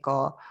this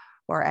cycle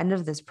or end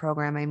of this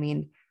program? I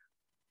mean,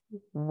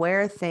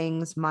 where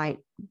things might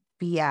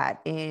be at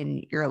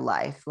in your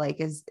life.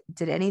 Like,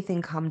 did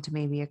anything come to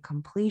maybe a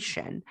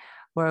completion?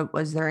 Or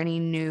was there any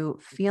new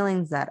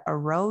feelings that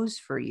arose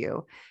for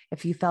you?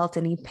 If you felt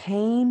any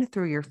pain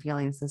through your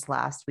feelings this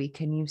last week,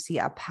 can you see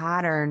a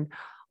pattern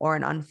or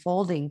an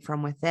unfolding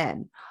from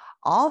within?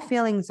 All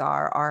feelings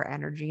are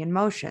energy and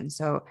motion.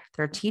 So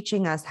they're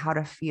teaching us how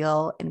to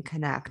feel and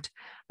connect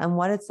and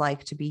what it's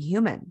like to be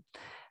human,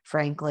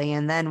 frankly.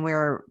 And then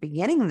we're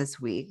beginning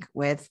this week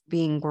with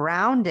being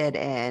grounded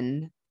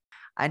in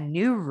a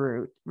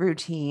new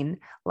routine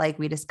like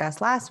we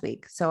discussed last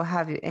week. So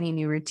have any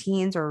new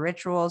routines or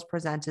rituals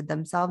presented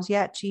themselves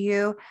yet to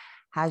you?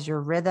 Has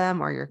your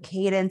rhythm or your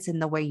cadence in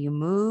the way you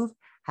move,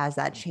 has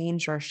that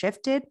changed or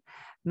shifted?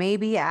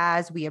 Maybe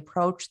as we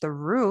approach the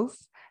roof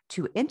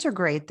to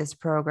integrate this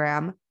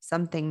program,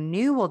 something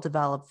new will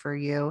develop for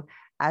you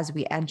as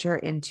we enter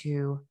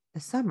into the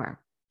summer.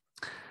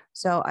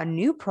 So a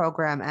new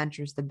program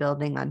enters the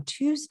building on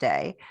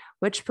Tuesday,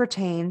 which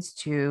pertains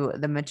to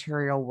the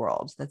material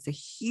world. That's a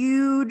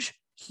huge,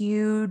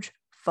 huge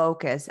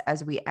focus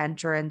as we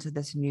enter into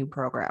this new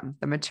program.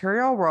 The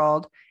material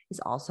world is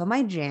also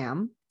my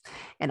jam.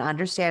 And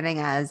understanding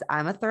as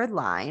I'm a third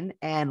line,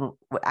 and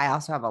I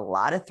also have a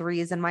lot of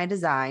threes in my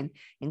design,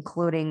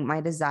 including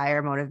my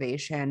desire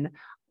motivation,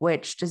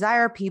 which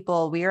desire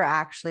people, we are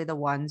actually the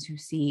ones who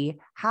see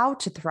how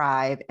to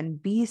thrive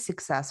and be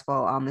successful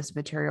on this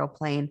material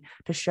plane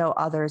to show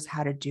others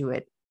how to do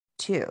it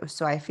too.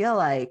 So I feel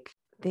like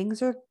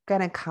things are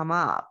going to come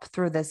up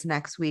through this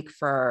next week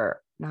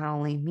for not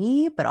only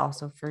me, but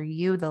also for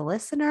you, the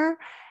listener.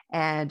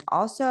 And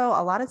also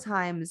a lot of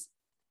times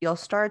you'll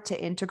start to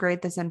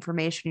integrate this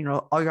information,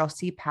 or you'll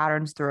see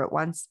patterns through it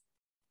once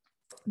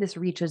this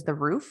reaches the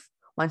roof,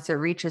 once it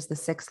reaches the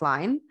sixth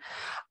line.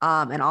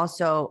 And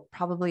also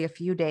probably a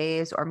few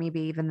days or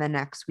maybe even the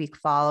next week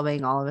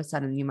following, all of a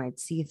sudden you might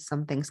see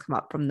some things come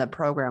up from the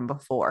program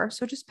before.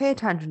 So just pay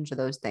attention to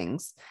those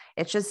things.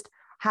 It's just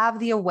have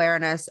the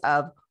awareness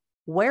of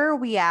where are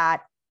we at?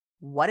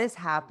 What is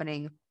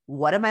happening?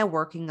 What am I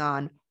working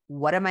on?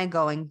 What am I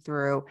going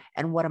through?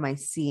 And what am I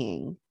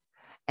seeing?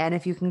 And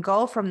if you can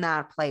go from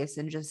that place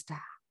and just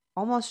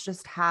almost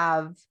just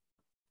have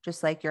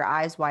just like your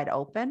eyes wide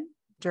open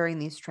during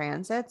these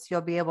transits, you'll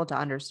be able to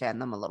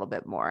understand them a little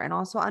bit more and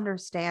also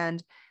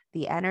understand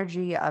the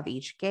energy of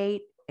each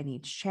gate and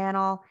each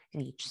channel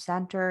and each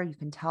center. You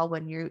can tell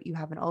when you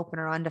have an open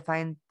or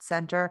undefined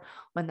center,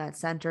 when that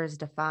center is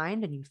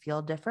defined and you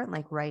feel different.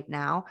 Like right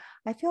now,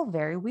 I feel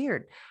very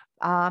weird.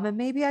 And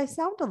maybe I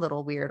sound a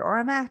little weird or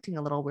I'm acting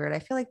a little weird. I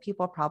feel like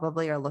people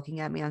probably are looking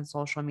at me on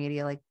social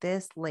media like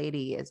this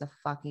lady is a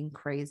fucking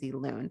crazy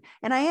loon.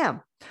 And I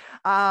am.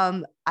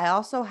 I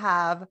also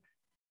have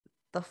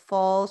the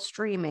full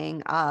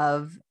streaming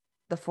of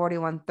the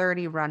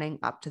 4130 running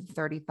up to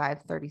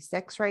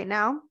 3536 right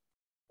now.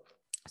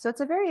 So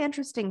it's a very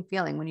interesting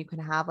feeling when you can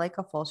have like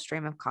a full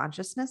stream of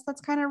consciousness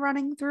that's kind of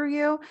running through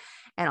you.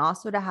 And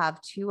also to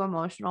have two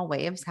emotional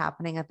waves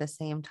happening at the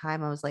same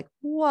time. I was like,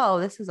 whoa,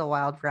 this is a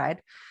wild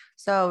ride.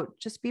 So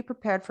just be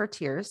prepared for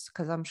tears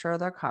because I'm sure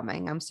they're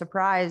coming. I'm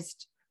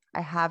surprised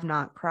I have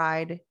not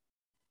cried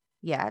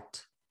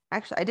yet.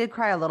 Actually, I did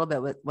cry a little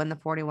bit when the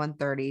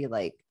 4130,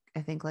 like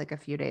I think like a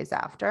few days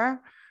after,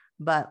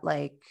 but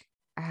like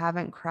I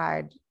haven't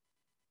cried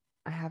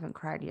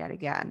yet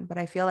again, but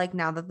I feel like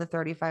now that the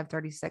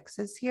 3536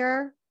 is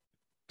here,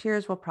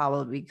 tears will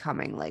probably be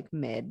coming like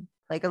mid,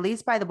 like at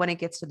least when it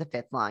gets to the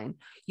fifth line.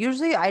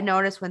 Usually I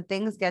notice when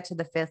things get to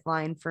the fifth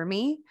line for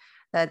me,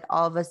 that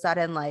all of a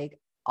sudden, like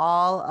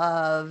all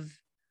of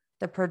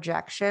the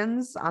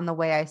projections on the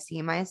way I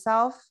see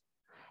myself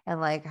and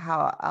like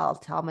how I'll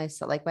tell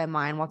myself, like my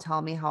mind will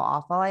tell me how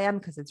awful I am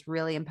because it's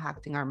really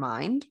impacting our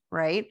mind,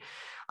 right?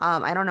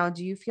 I don't know.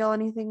 Do you feel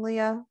anything,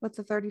 Leah, with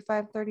the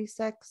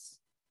 3536?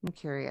 I'm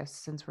curious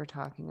since we're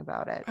talking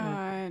about it.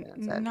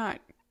 Not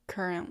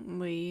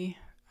currently.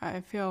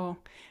 I feel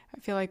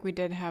like we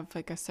did have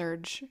like a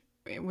surge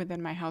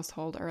within my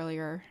household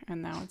earlier,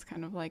 and now it's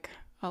kind of like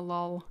a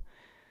lull.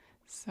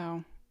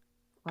 So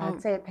I'd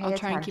say I'll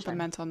try and keep a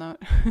mental note.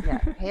 Yeah,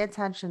 pay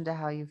attention to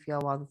how you feel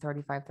while the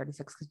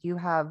 3536, because you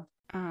have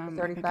the 35?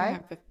 I think I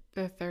have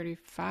the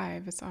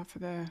 35. It's off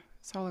of the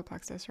solar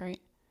plexus, right?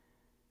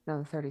 No,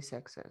 the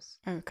 36 is.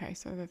 Okay,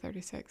 so the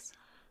 36.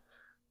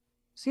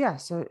 So yeah,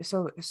 so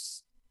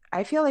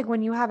I feel like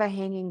when you have a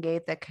hanging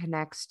gate that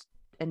connects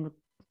and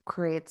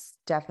creates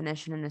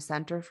definition in a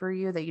center for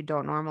you that you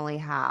don't normally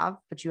have,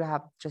 but you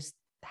have just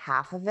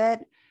half of it,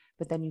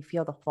 but then you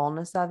feel the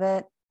fullness of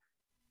it,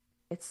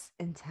 it's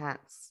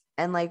intense.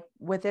 And like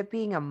with it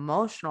being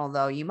emotional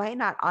though, you might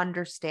not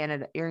understand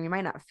it or you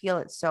might not feel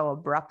it so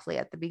abruptly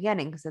at the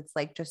beginning because it's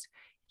like it's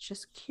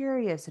just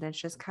curious and it's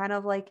just kind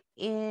of like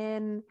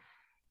in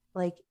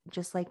like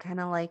just like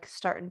kind of like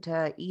starting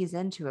to ease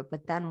into it.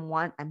 But then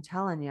I'm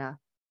telling you,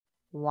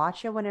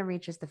 watch it when it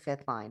reaches the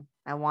fifth line.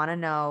 I want to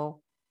know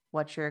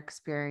what you're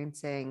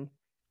experiencing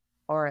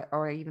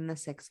or even the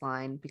sixth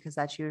line, because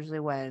that's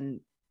usually when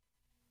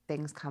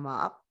things come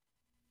up.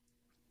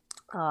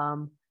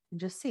 And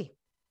just see.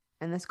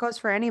 And this goes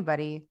for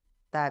anybody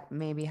that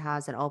maybe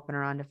has an open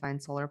or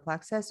undefined solar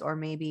plexus, or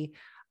maybe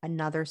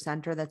another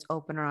center that's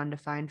open or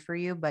undefined for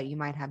you, but you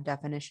might have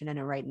definition in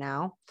it right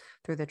now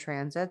through the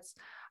transits.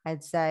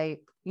 I'd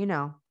say,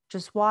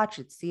 just watch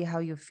it, see how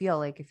you feel.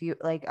 Like if you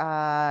like,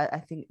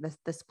 I think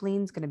the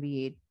spleen's going to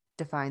be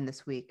defined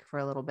this week for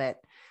a little bit.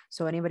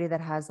 So anybody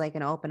that has like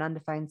an open,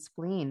 undefined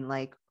spleen,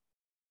 like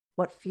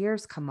what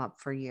fears come up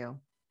for you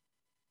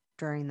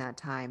during that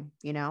time,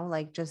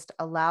 like just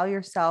allow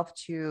yourself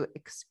to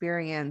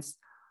experience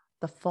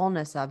the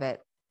fullness of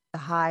it, the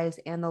highs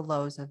and the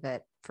lows of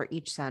it for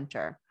each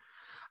center.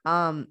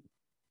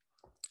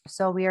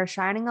 So we are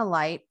shining a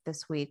light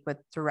this week with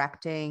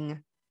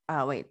directing.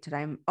 I'm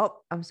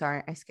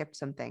sorry. I skipped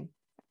something.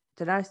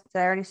 I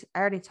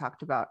already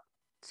talked about.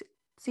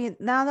 See,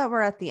 now that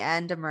we're at the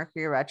end of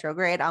Mercury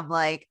retrograde, I'm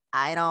like,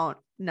 I don't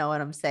know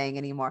what I'm saying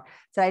anymore.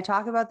 Did I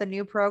talk about the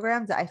new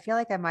programs? I feel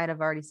like I might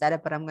have already said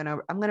it, but I'm going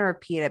to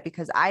repeat it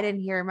because I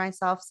didn't hear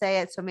myself say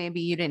it. So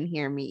maybe you didn't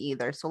hear me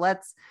either. So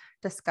let's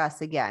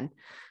discuss again.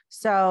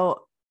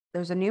 So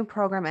there's a new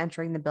program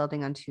entering the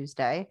building on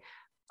Tuesday.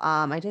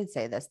 I did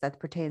say this, that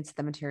pertains to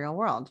the material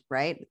world,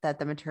 right? That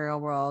the material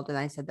world, and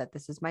I said that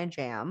this is my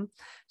jam.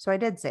 So I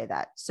did say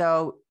that.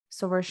 So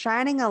we're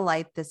shining a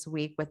light this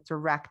week with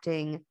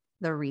directing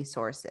the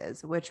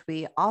resources, which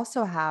we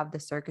also have the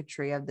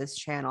circuitry of this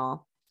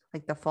channel,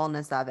 like the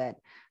fullness of it.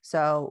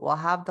 So we'll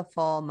have the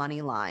full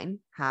money line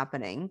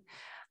happening.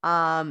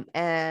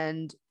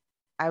 And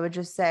I would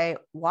just say,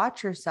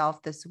 watch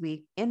yourself this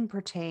week in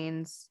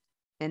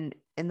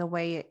the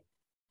way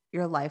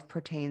your life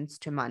pertains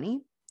to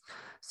money.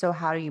 So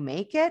how do you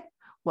make it,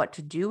 what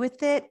to do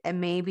with it,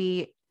 and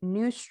maybe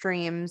new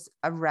streams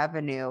of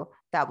revenue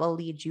that will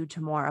lead you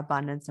to more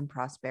abundance and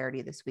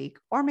prosperity this week,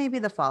 or maybe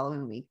the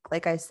following week.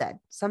 Like I said,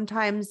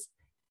 sometimes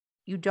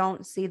you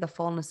don't see the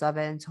fullness of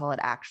it until it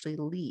actually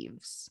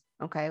leaves.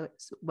 Okay.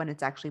 When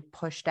it's actually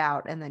pushed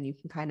out, and then you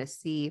can kind of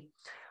see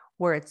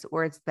where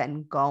it's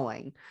been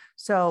going.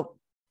 So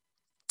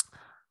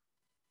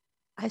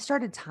I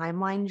started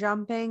timeline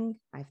jumping.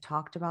 I've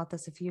talked about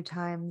this a few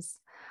times.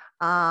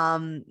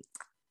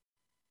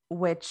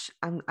 Which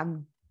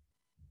I'm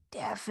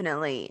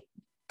definitely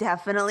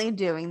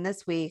doing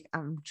this week.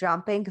 I'm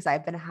jumping because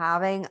I've been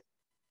having,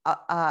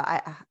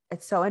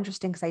 it's so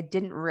interesting because I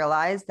didn't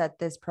realize that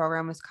this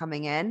program was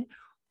coming in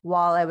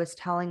while I was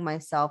telling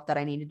myself that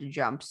I needed to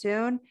jump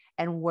soon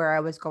and where I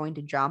was going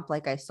to jump.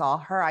 Like I saw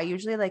her, I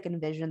usually like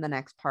envision the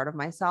next part of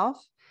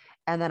myself,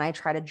 and then I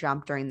try to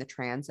jump during the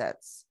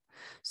transits.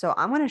 So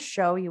I'm going to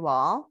show you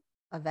all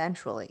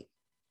eventually,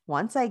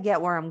 once I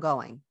get where I'm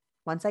going,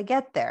 once I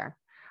get there,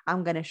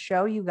 I'm going to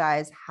show you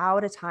guys how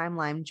to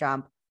timeline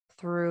jump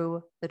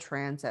through the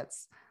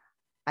transits.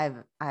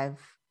 I've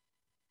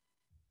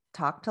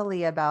talked to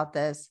Leah about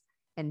this,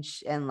 and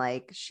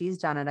she's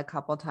done it a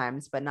couple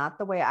times, but not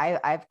the way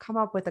I've come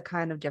up with a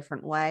kind of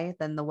different way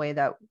than the way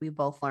that we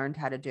both learned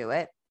how to do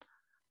it,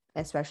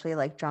 especially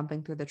like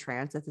jumping through the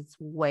transits. It's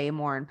way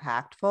more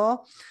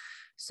impactful.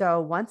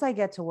 So once I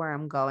get to where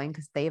I'm going,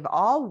 because they've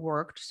all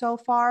worked so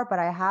far, but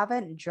I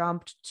haven't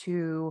jumped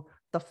to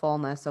the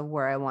fullness of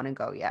where I want to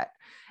go yet.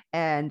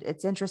 And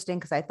it's interesting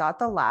because I thought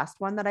the last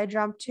one that I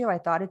jumped to, I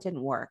thought it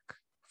didn't work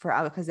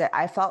because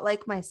I felt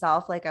like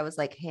myself, like I was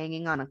like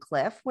hanging on a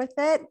cliff with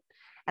it.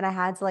 And I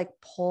had to like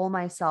pull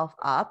myself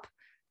up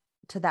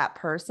to that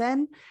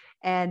person.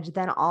 And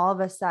then all of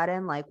a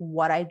sudden, like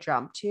what I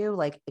jumped to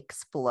like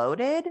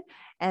exploded.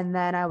 And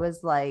then I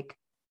was like,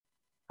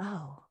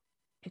 oh,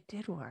 it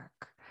did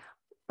work.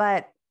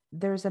 But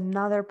there's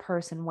another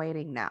person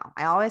waiting now.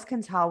 I always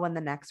can tell when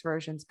the next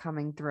version's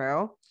coming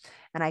through,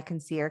 and I can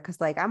see her because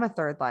like I'm a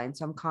third line,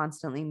 so I'm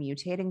constantly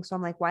mutating. So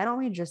I'm like, why don't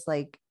we just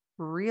like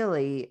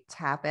really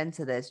tap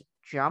into this,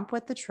 jump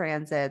with the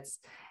transits,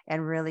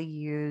 and really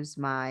use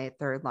my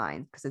third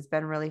line, because it's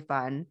been really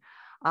fun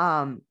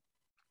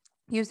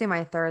using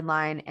my third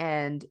line,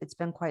 and it's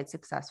been quite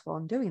successful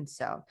in doing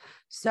so.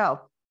 So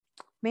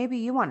maybe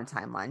you want a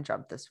timeline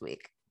jump this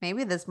week.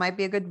 Maybe this might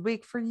be a good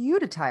week for you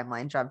to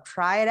timeline jump.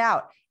 Try it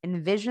out.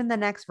 Envision the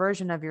next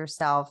version of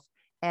yourself,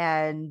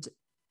 and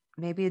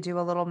maybe do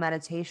a little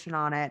meditation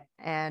on it,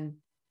 and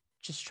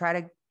just try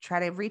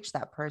to reach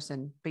that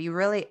person. But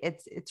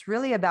it's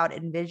really about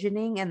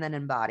envisioning and then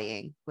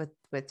embodying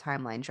with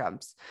timeline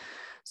jumps.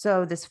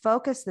 So this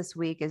focus this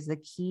week is the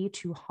key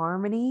to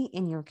harmony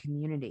in your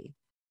community.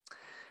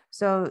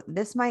 So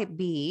this might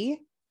be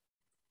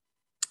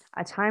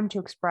a time to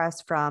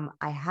express from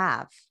I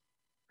have.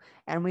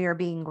 And we are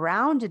being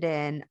grounded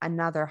in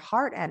another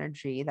heart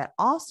energy that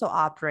also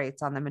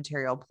operates on the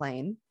material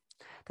plane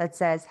that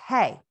says,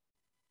 hey,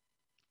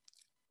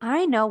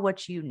 I know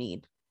what you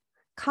need.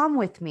 Come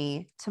with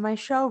me to my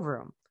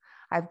showroom.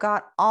 I've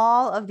got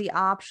all of the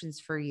options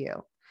for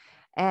you.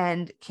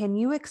 And can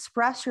you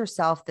express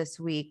yourself this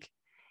week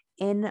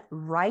in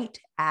right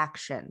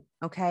action?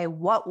 Okay.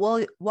 What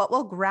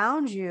will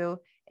ground you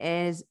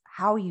is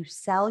how you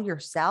sell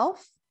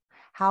yourself,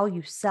 how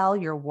you sell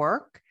your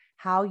work,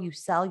 how you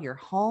sell your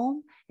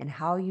home, and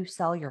how you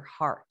sell your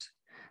heart.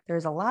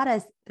 There's a lot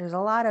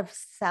of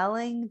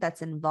selling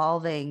that's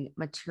involving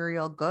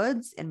material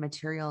goods and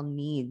material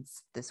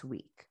needs this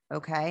week.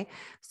 Okay.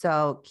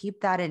 So keep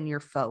that in your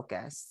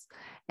focus.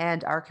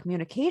 And our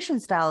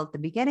communication style at the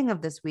beginning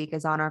of this week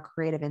is on our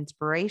creative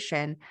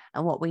inspiration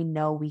and what we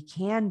know we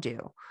can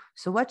do.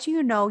 So what do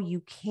you know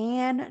you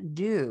can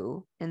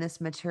do in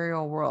this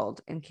material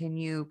world? And can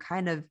you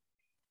kind of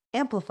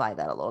amplify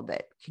that a little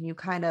bit? Can you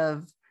kind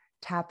of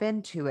tap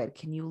into it?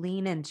 Can you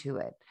lean into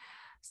it?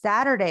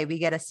 Saturday, we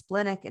get a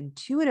splenic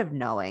intuitive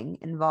knowing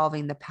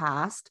involving the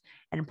past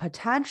and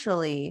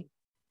potentially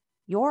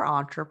your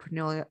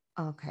entrepreneurial.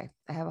 Okay,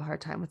 I have a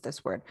hard time with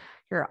this word.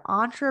 Your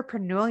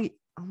entrepreneurial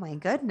Oh my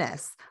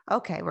goodness.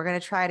 Okay, we're going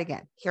to try it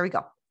again. Here we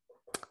go.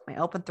 My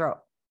open throat.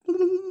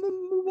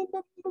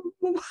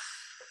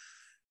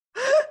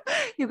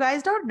 You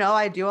guys don't know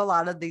I do a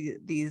lot of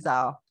these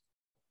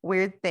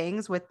weird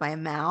things with my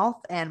mouth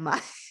and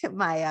my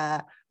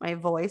my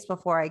voice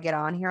before I get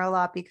on here a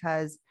lot,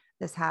 because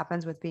this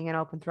happens with being an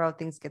open throat.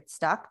 Things get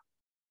stuck.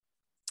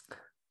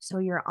 So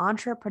you're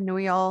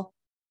entrepreneurial,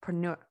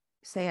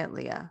 say it,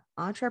 Leah.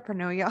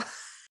 Entrepreneurial.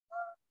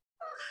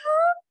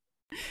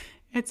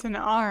 It's an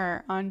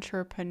R,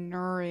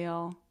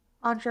 entrepreneurial.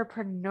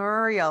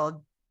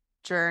 Entrepreneurial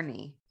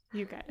journey.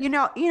 You get it. You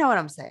know what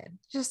I'm saying.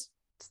 Just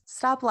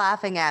stop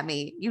laughing at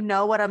me. You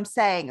know what I'm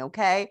saying,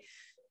 okay?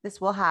 This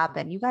will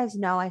happen. You guys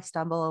know I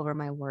stumble over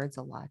my words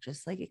a lot.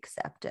 Just like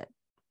accept it.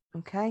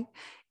 Okay.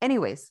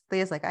 Anyways,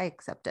 Leah's like, I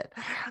accept it.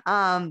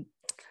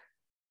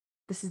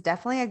 This is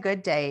definitely a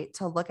good day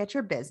to look at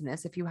your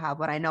business if you have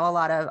one. I know a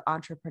lot of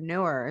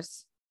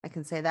entrepreneurs, I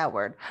can say that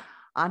word,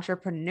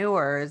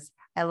 entrepreneurs,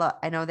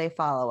 I know they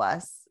follow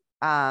us.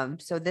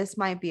 So this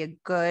might be a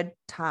good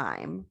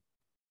time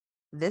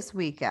this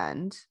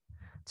weekend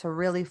to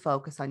really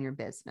focus on your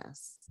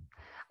business.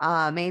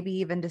 Maybe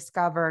even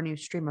discover a new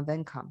stream of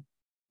income,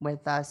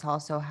 with us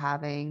also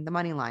having the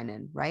money line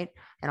in, right?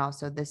 And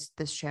also this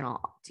channel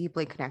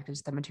deeply connected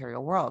to the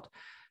material world.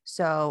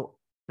 So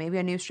maybe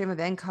a new stream of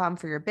income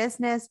for your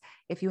business.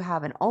 If you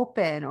have an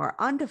open or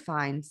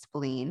undefined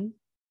spleen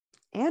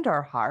and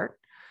or heart,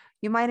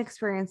 you might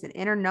experience an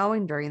inner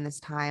knowing during this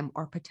time,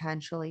 or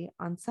potentially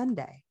on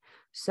Sunday.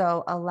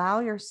 So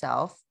allow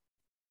yourself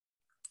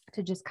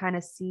to just kind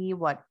of see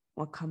what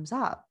comes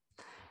up.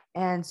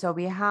 And so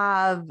we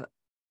have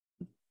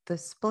the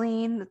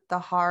spleen, the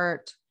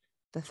heart,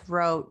 the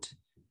throat,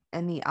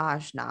 and the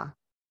ajna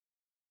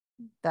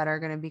that are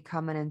going to be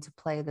coming into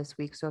play this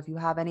week. So if you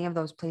have any of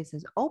those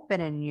places open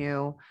in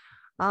you,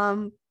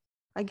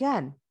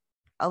 again,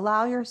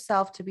 allow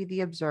yourself to be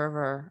the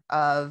observer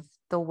of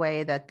the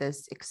way that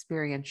this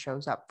experience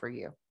shows up for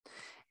you.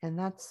 And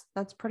that's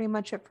pretty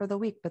much it for the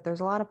week. But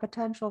there's a lot of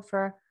potential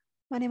for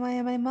money.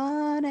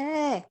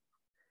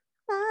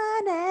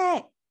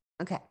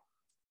 Okay.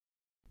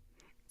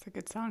 It's a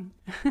good song.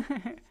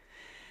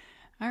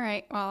 All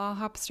right. Well, I'll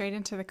hop straight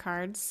into the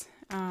cards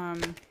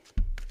and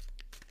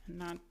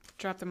not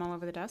drop them all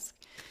over the desk.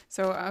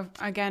 So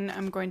again,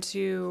 I'm going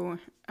to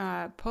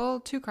pull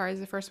 2 cards.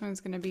 The first one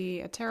is going to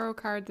be a tarot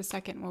card. The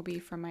second will be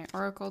from my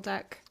Oracle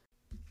deck.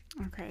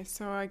 Okay,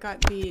 so I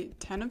got the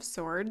 10 of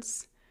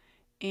Swords,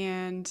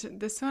 and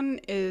this one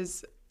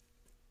is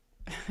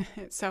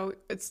so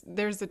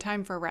there's a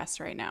time for rest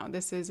right now.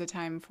 This is a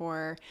time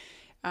for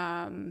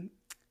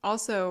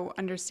also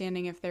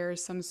understanding if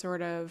there's some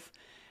sort of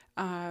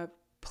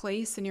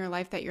place in your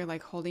life that you're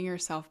like holding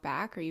yourself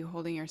back. Are you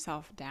holding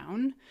yourself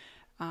down?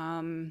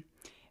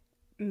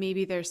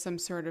 Maybe there's some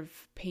sort of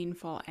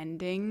painful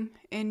ending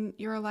in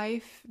your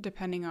life,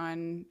 depending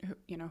on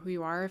who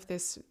you are, if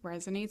this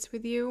resonates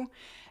with you.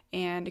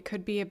 And it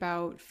could be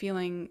about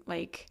feeling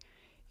like,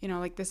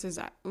 like this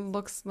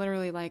looks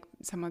literally like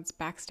someone's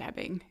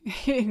backstabbing.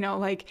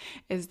 Like,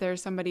 is there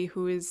somebody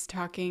who is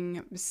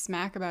talking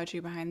smack about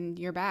you behind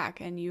your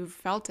back and you've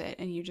felt it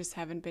and you just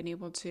haven't been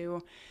able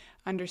to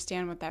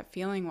understand what that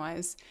feeling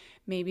was?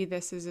 Maybe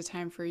this is a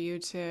time for you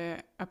to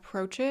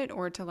approach it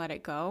or to let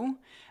it go.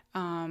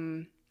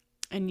 And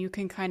you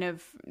can kind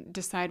of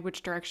decide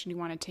which direction you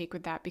want to take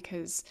with that,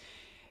 because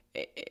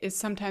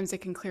sometimes it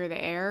can clear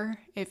the air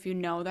if you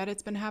know that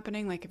it's been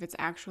happening. Like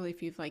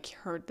if you've like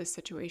heard the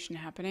situation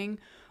happening,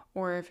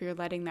 or if you're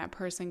letting that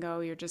person go,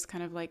 you're just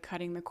kind of like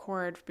cutting the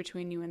cord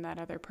between you and that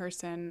other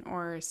person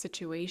or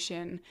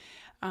situation,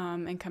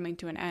 and coming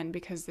to an end,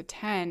 because the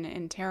 10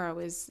 in tarot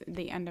is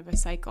the end of a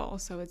cycle.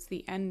 So it's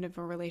the end of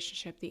a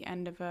relationship, the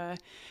end of a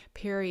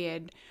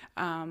period,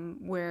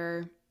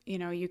 where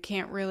you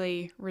can't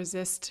really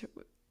resist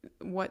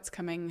what's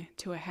coming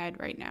to a head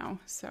right now.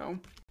 So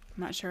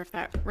I'm not sure if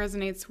that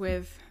resonates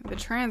with the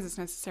transits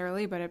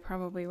necessarily, but it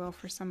probably will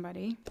for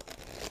somebody.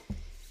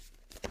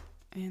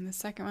 And the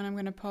second one I'm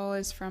going to pull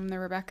is from the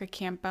Rebecca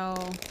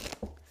Campbell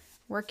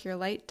Work Your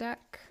Light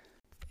deck.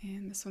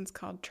 And this one's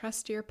called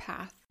Trust Your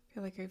Path. I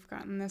feel like I've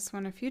gotten this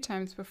one a few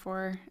times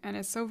before, and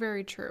it's so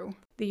very true.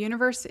 The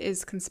universe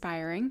is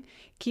conspiring.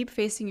 Keep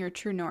facing your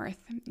true north.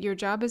 Your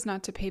job is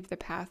not to pave the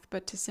path,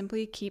 but to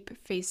simply keep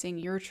facing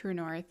your true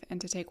north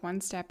and to take one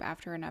step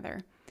after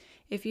another.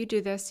 If you do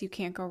this, you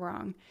can't go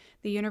wrong.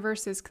 The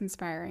universe is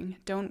conspiring.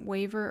 Don't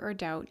waver or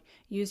doubt.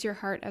 Use your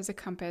heart as a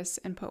compass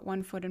and put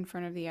one foot in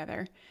front of the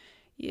other.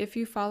 If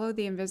you follow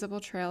the invisible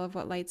trail of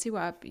what lights you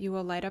up, you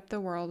will light up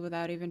the world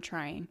without even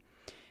trying.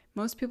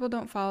 Most people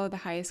don't follow the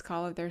highest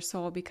call of their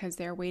soul because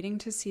they are waiting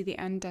to see the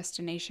end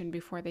destination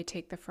before they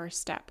take the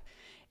first step.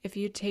 If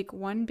you take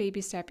one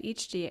baby step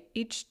each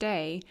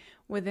day,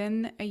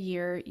 within a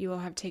year, you will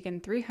have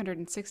taken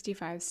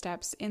 365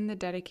 steps in the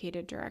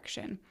dedicated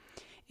direction.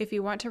 If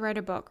you want to write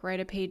a book, write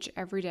a page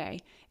every day.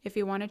 If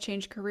you want to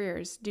change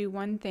careers, do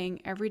one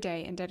thing every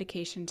day in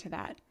dedication to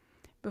that.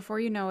 Before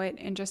you know it,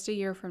 in just a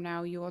year from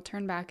now, you will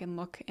turn back and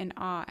look in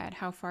awe at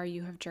how far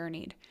you have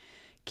journeyed.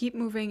 Keep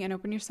moving and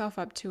open yourself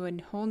up to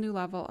a whole new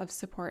level of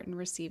support and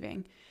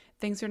receiving.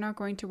 Things are not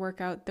going to work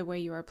out the way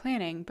you are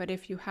planning, but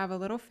if you have a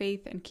little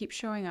faith and keep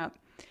showing up,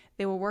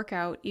 they will work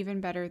out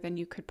even better than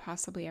you could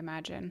possibly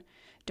imagine.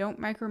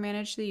 Don't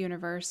micromanage the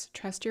universe,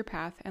 trust your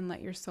path, and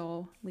let your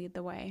soul lead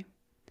the way.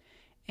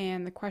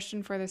 And the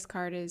question for this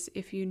card is,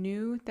 if you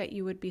knew that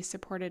you would be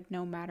supported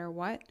no matter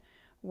what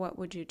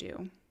would you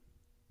do?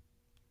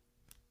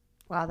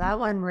 Wow, that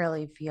one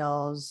really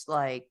feels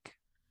like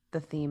the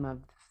theme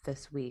of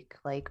this week,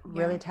 like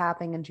really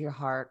tapping into your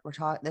heart. We're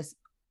talking this,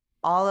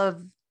 all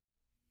of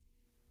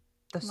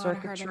the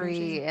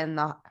circuitry and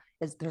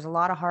there's a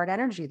lot of hard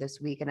energy this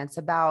week. And it's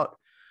about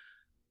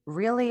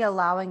really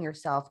allowing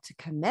yourself to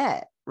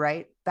commit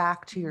right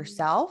back to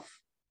yourself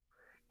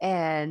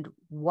and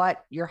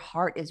what your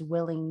heart is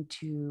willing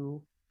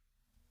to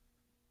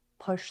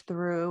push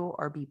through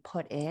or be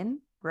put in,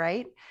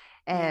 right?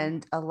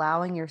 And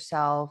allowing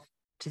yourself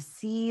to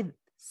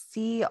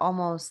see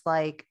almost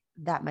like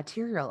that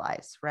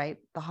materialize, right?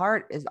 The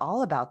heart is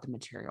all about the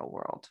material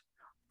world.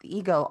 The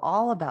ego,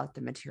 all about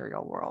the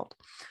material world.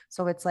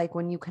 So it's like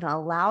when you can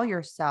allow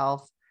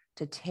yourself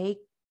to take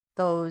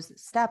those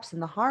steps,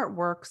 and the heart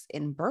works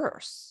in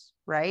bursts,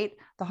 right?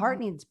 The heart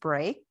needs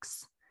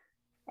breaks.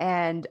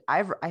 And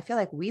I feel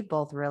like we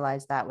both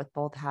realized that with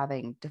both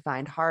having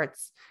defined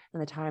hearts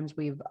and the times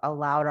we've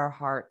allowed our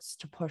hearts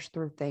to push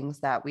through things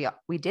that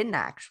we didn't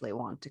actually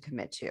want to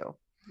commit to,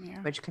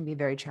 which can be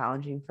very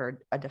challenging for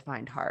a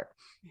defined heart.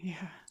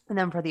 Yeah. And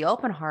then for the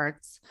open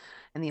hearts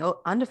and the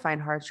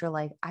undefined hearts, you're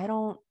like, I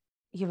don't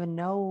even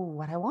know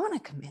what I want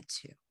to commit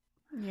to.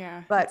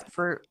 Yeah. But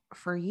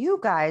for you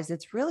guys,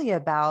 it's really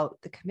about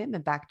the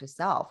commitment back to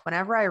self.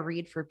 Whenever I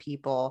read for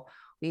people,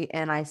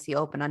 and I see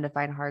open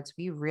undefined hearts,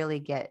 we really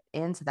get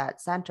into that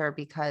center,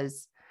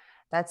 because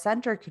that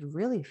center could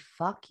really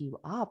fuck you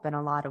up in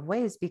a lot of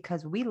ways,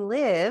 because we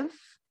live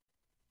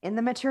in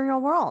the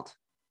material world.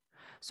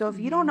 So if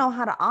you don't know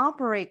how to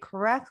operate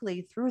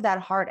correctly through that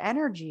heart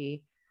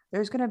energy,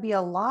 there's going to be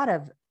a lot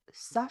of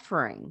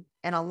suffering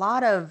and a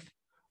lot of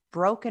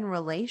broken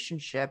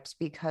relationships,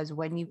 because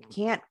when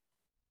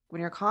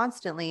you're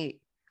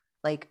constantly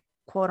like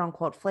quote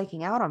unquote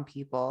flaking out on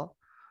people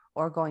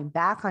or going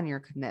back on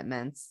your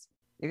commitments,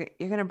 you're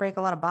going to break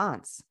a lot of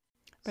bonds.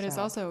 But it's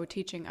also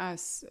teaching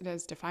us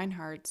as defined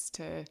hearts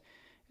to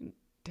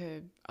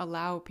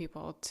allow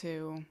people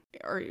to,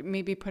 or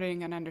maybe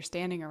putting an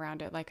understanding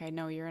around it. Like, I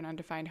know you're an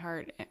undefined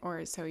heart,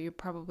 or so you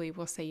probably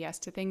will say yes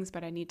to things,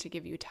 but I need to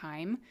give you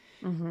time,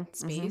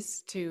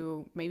 space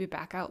to maybe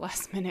back out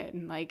last minute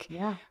and like,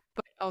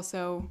 but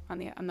also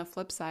on the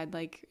flip side,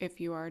 like if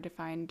you are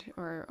defined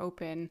or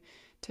open,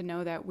 to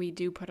know that we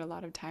do put a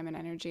lot of time and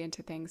energy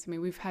into things. I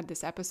mean, we've had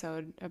this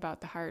episode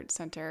about the heart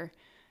center.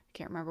 I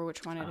can't remember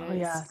which one it is.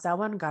 Yeah, that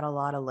one got a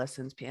lot of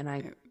listens, and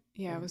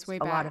it was way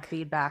back. A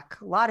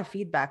lot of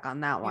feedback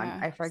on that one.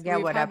 I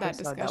forget what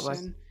episode that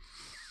was.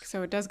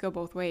 So it does go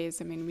both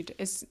ways. I mean,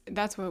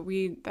 that's what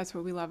we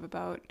love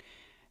about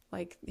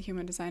like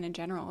human design in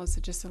general, is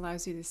it just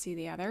allows you to see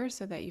the other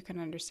so that you can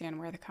understand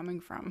where they're coming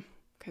from.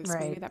 Because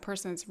maybe that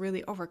person is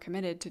really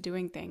overcommitted to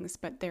doing things,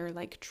 but they're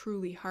like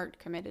truly heart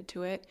committed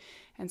to it.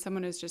 And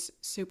someone is just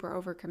super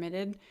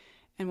overcommitted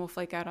and will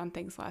flake out on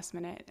things last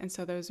minute. And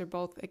so those are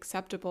both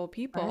acceptable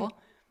people,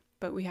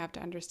 but we have to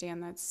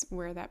understand that's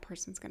where that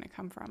person's going to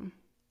come from.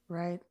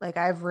 Right. Like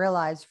I've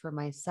realized for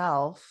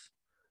myself,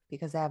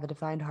 because I have a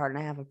defined heart,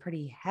 and I have a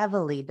pretty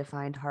heavily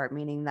defined heart,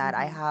 meaning that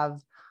I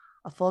have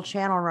a full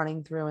channel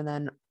running through and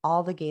then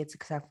all the gates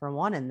except for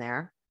one in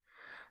there.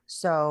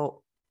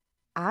 So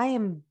I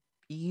am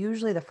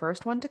usually the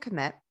first one to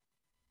commit,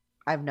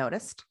 I've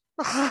noticed.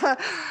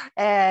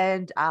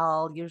 And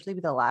I'll usually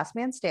be the last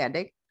man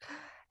standing.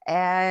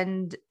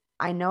 And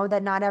I know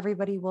that not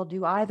everybody will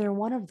do either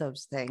one of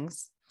those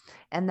things.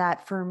 And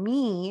that for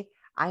me,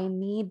 I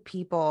need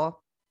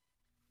people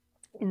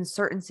in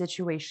certain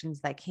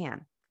situations that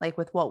can. Like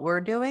with what we're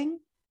doing,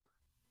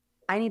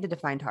 I need a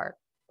defined heart.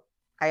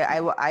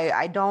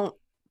 I don't,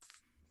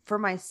 for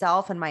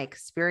myself and my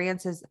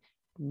experiences,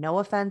 no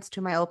offense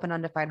to my open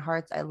undefined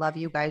hearts, I love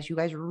you guys. You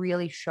guys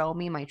really show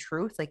me my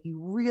truth. Like you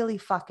really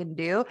fucking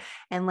do.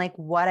 And like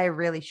what I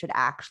really should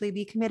actually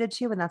be committed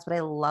to. And that's what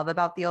I love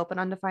about the open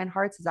undefined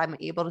hearts, is I'm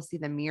able to see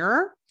the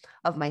mirror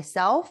of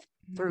myself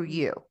through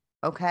you.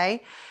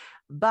 Okay.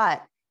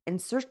 But in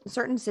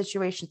certain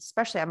situations,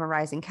 especially I'm a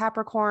rising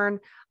Capricorn.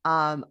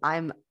 I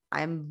am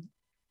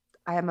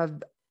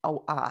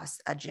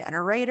a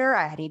generator.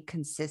 I need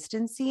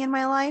consistency in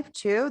my life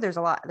too.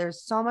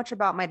 There's so much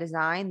about my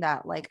design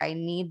that like I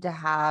need to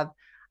have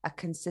a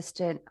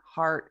consistent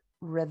heart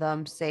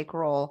rhythm,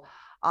 sacral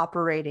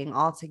operating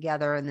all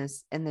together in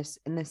this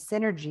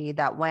synergy,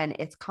 that when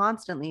it's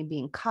constantly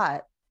being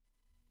cut,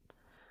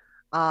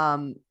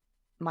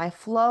 my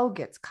flow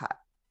gets cut.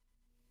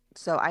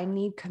 So I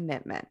need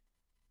commitment.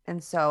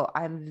 And so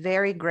I'm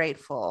very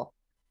grateful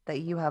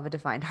that you have a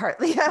defined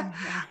heart, Leah.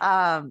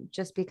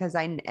 Just because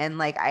I'm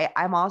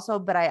also,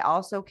 but I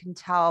also can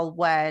tell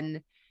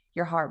when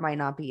your heart might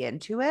not be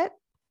into it.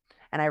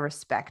 and I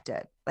respect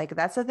it. Like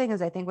that's the thing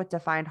is I think with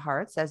defined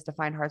hearts, as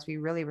defined hearts, we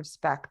really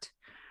respect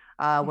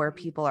where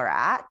people are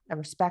at. And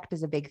respect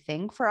is a big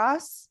thing for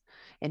us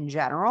in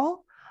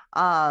general.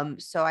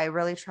 So I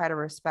really try to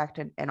respect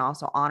and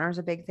also honor is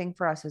a big thing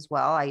for us as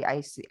well.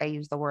 I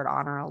use the word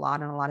honor a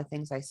lot in a lot of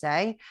things I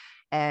say.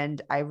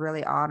 And I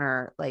really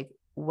honor like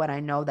when I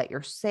know that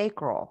your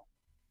sacral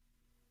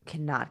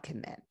cannot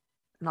commit.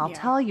 And I'll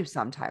tell you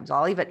sometimes,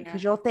 I'll even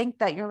because you'll think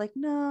that you're like,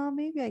 no,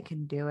 maybe I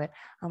can do it.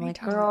 I'm like,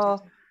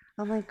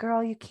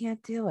 girl, you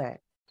can't do it.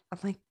 I'm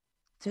like,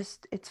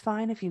 just it's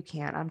fine if you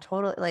can't. I'm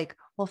totally like,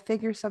 we'll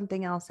figure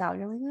something else out.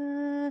 You're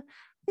like,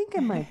 I think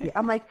it might be.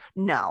 I'm like,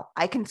 no,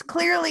 I can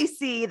clearly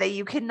see that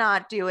you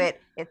cannot do it.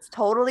 It's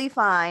totally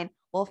fine.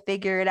 We'll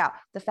figure it out.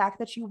 The fact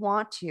that you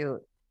want to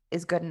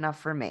is good enough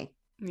for me.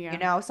 Yeah. You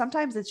know,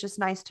 sometimes it's just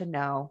nice to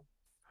know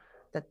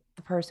that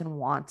the person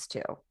wants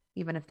to,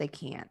 even if they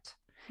can't.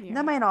 Yeah. And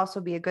that might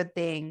also be a good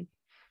thing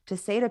to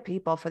say to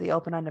people for the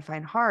open,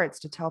 undefined hearts,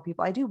 to tell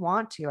people, I do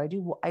want to,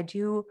 I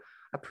do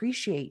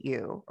appreciate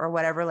you or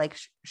whatever, like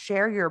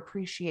share your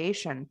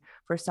appreciation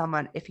for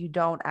someone if you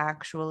don't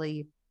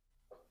actually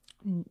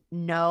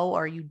know,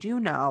 or you do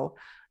know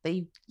that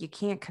you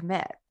can't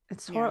commit.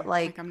 It's sort of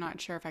like I'm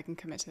not sure if I can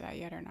commit to that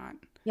yet or not.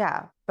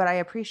 Yeah. But I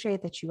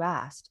appreciate that you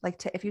asked.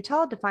 Like if you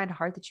tell a defined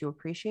heart that you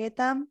appreciate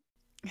them,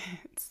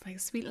 it's like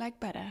sweet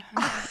like butter.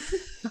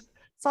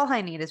 That's all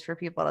I need is for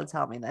people to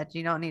tell me that.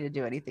 You don't need to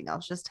do anything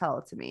else. Just tell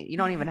it to me. You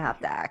don't even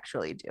have to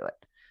actually do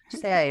it.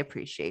 Just say I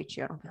appreciate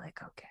you. And I'll be like,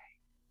 okay,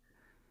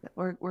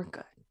 we're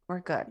good.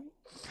 We're good.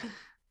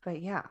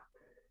 But yeah.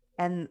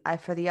 And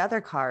for the other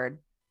card,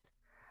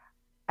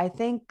 I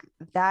think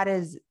that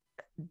is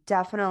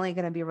definitely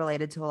going to be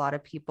related to a lot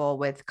of people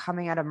with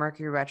coming out of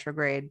Mercury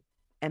retrograde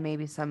and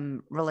maybe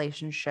some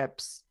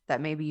relationships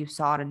that maybe you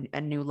saw in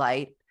a new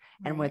light.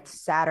 Right. And with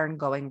Saturn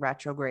going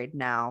retrograde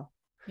now,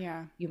 you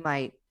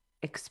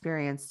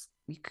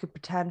could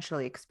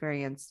potentially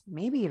experience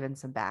maybe even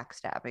some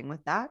backstabbing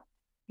with that,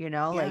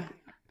 like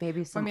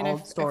maybe some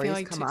old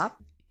stories come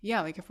up.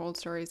 Yeah. Like if old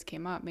stories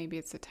came up, maybe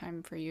it's the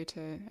time for you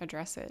to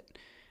address it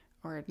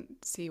or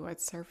see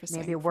what's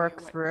surfacing. Maybe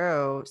work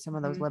through some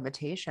of those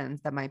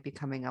limitations that might be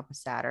coming up with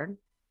Saturn.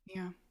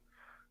 Yeah.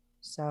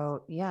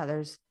 So yeah,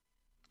 there's,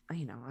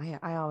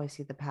 I always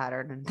see the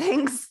pattern and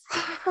things,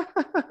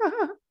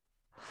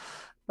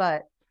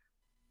 but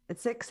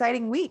it's an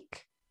exciting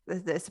week.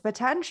 It's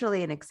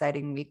potentially an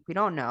exciting week. We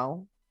don't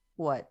know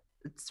what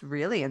it's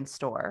really in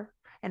store.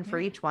 And for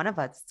each one of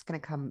us, it's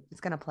going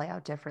to play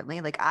out differently.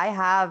 Like I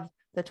have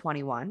the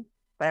 21,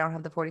 but I don't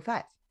have the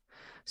 45.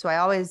 So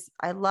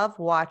I love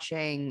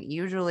watching.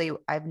 Usually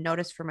I've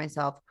noticed for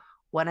myself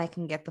when I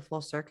can get the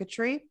full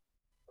circuitry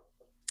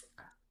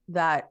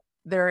that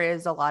there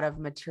is a lot of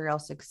material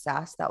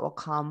success that will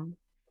come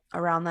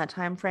around that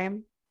time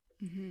frame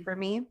for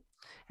me.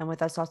 And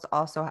with us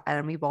also,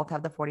 and we both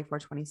have the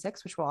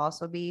 4426, which will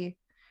also be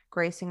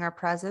gracing our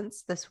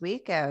presence this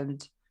week.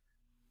 And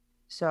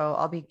so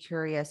I'll be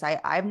curious.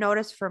 I've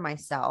noticed for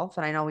myself,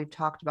 and I know we've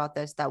talked about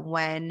this, that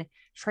when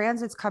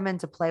transits come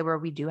into play where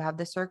we do have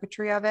the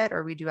circuitry of it,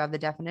 or we do have the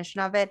definition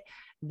of it,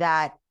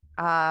 that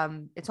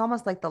it's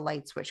almost like the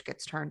light switch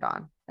gets turned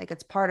on. Like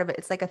it's part of it.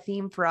 It's like a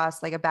theme for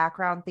us, like a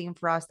background theme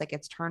for us that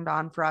gets turned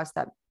on for us,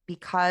 that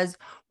because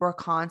we're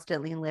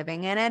constantly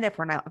living in it, if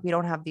we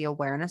don't have the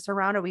awareness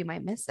around it, we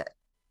might miss it.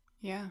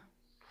 Yeah.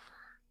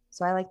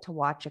 So I like to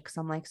watch it because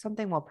I'm like,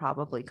 something will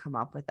probably come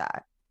up with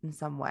that in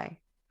some way.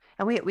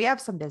 And we have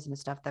some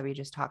business stuff that we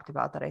just talked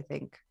about that I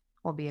think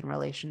will be in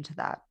relation to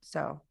that.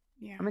 So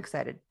yeah, I'm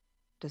excited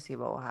to see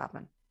what will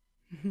happen.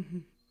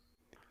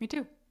 Me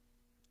too.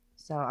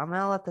 So I'm going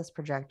to let this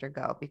projector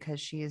go because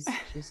she's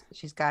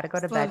got to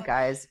go to bed,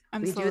 guys.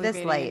 We do this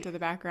late. Into the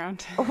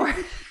background.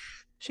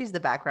 She's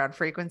the background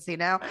frequency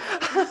now.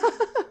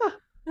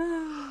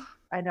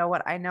 I know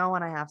when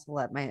I have to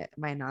let my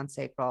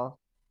non-sacral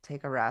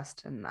take a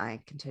rest and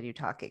I continue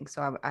talking.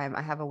 So I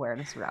have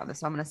awareness around this.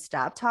 So I'm going to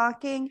stop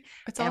talking.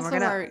 It's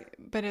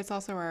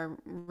also our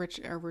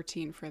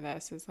routine for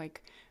this is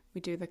like we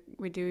do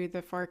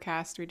the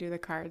forecast, we do the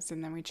cards,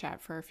 and then we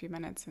chat for a few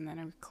minutes and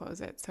then we close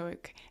it. So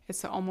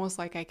it's almost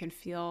like I can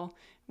feel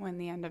when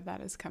the end of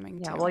that is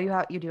coming. Yeah. Too.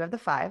 Well, you do have the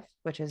 5,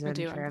 which is in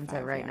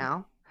transit right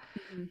now.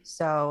 Mm-hmm.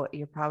 So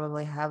you're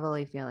probably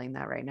heavily feeling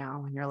that right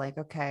now. And you're like,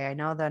 okay, I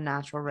know the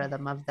natural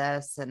rhythm of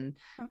this. And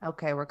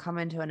okay, we're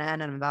coming to an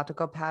end and I'm about to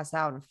go pass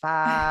out in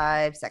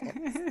 5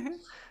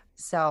 seconds.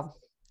 So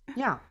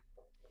yeah.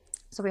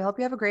 So we hope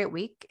you have a great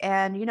week.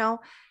 And,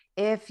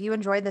 if you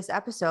enjoyed this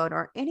episode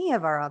or any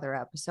of our other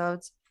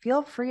episodes,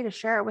 feel free to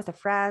share it with a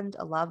friend,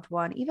 a loved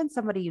one, even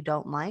somebody you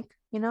don't like.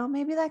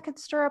 Maybe that could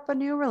stir up a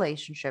new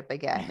relationship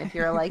again. If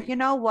you're like, you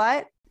know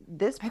what,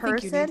 this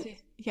person,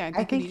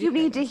 I think you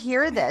need to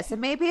hear this, and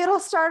maybe it'll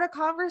start a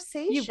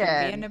conversation. You've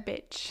been being a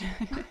bitch.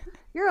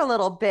 You're a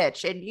little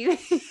bitch, and you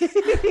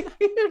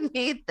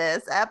need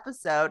this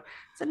episode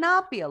to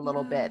not be a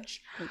little bitch.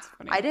 That's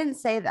funny. I didn't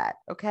say that.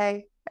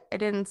 Okay, I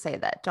didn't say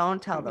that.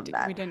 Don't tell them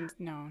that. We didn't.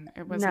 No,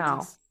 it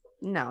wasn't.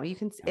 No, you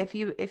can. No.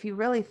 If you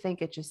really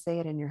think it, just say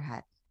it in your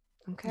head.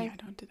 Okay. Yeah,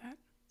 don't do that.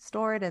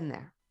 Store it in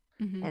there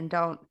Mm-hmm. and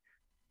don't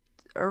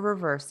or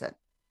reverse it.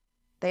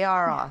 They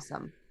are Yeah.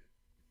 awesome.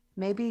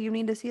 Maybe you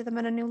need to see them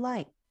in a new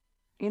light,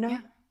 you know?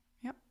 Yeah.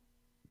 Yep.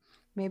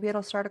 Maybe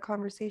it'll start a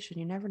conversation.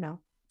 You never know.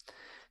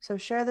 So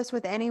share this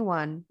with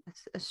anyone,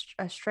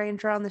 a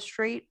stranger on the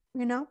street,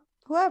 you know,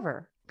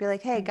 whoever. Be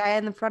like, hey, guy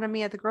in the front of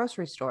me at the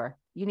grocery store,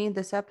 you need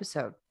this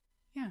episode.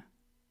 Yeah.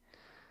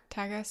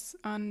 Tag us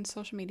on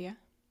social media.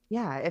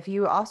 Yeah. If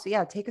you also,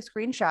 take a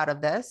screenshot of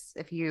this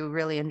if you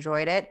really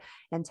enjoyed it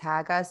and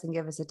tag us and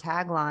give us a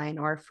tagline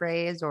or a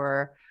phrase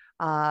or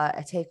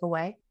a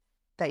takeaway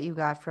that you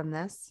got from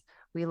this.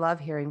 We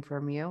love hearing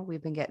from you.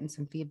 We've been getting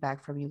some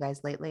feedback from you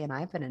guys lately, and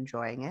I've been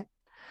enjoying it.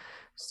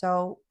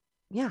 So,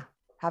 yeah,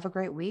 have a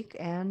great week,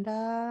 and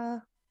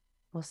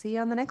we'll see you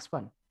on the next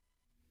one.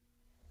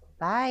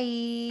 Bye.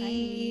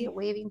 Bye.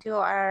 Waving to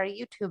our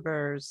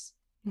YouTubers.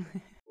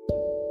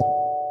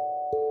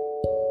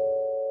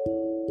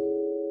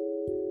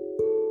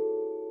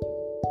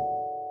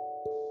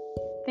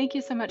 Thank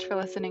you so much for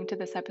listening to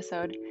this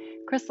episode.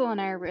 Crystal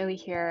and I are really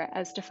here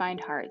as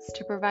Defined Hearts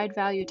to provide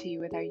value to you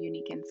with our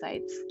unique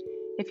insights.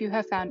 If you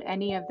have found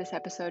any of this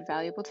episode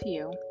valuable to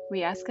you,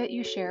 we ask that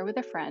you share with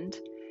a friend,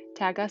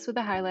 tag us with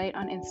a highlight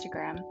on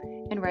Instagram,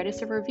 and write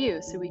us a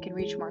review so we can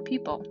reach more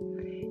people.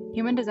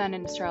 Human design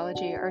and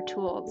astrology are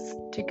tools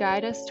to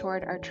guide us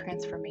toward our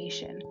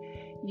transformation.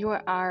 You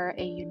are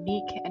a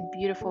unique and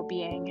beautiful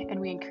being, and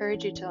we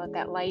encourage you to let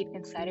that light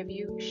inside of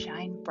you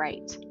shine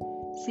bright.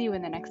 See you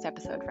in the next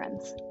episode,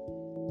 friends.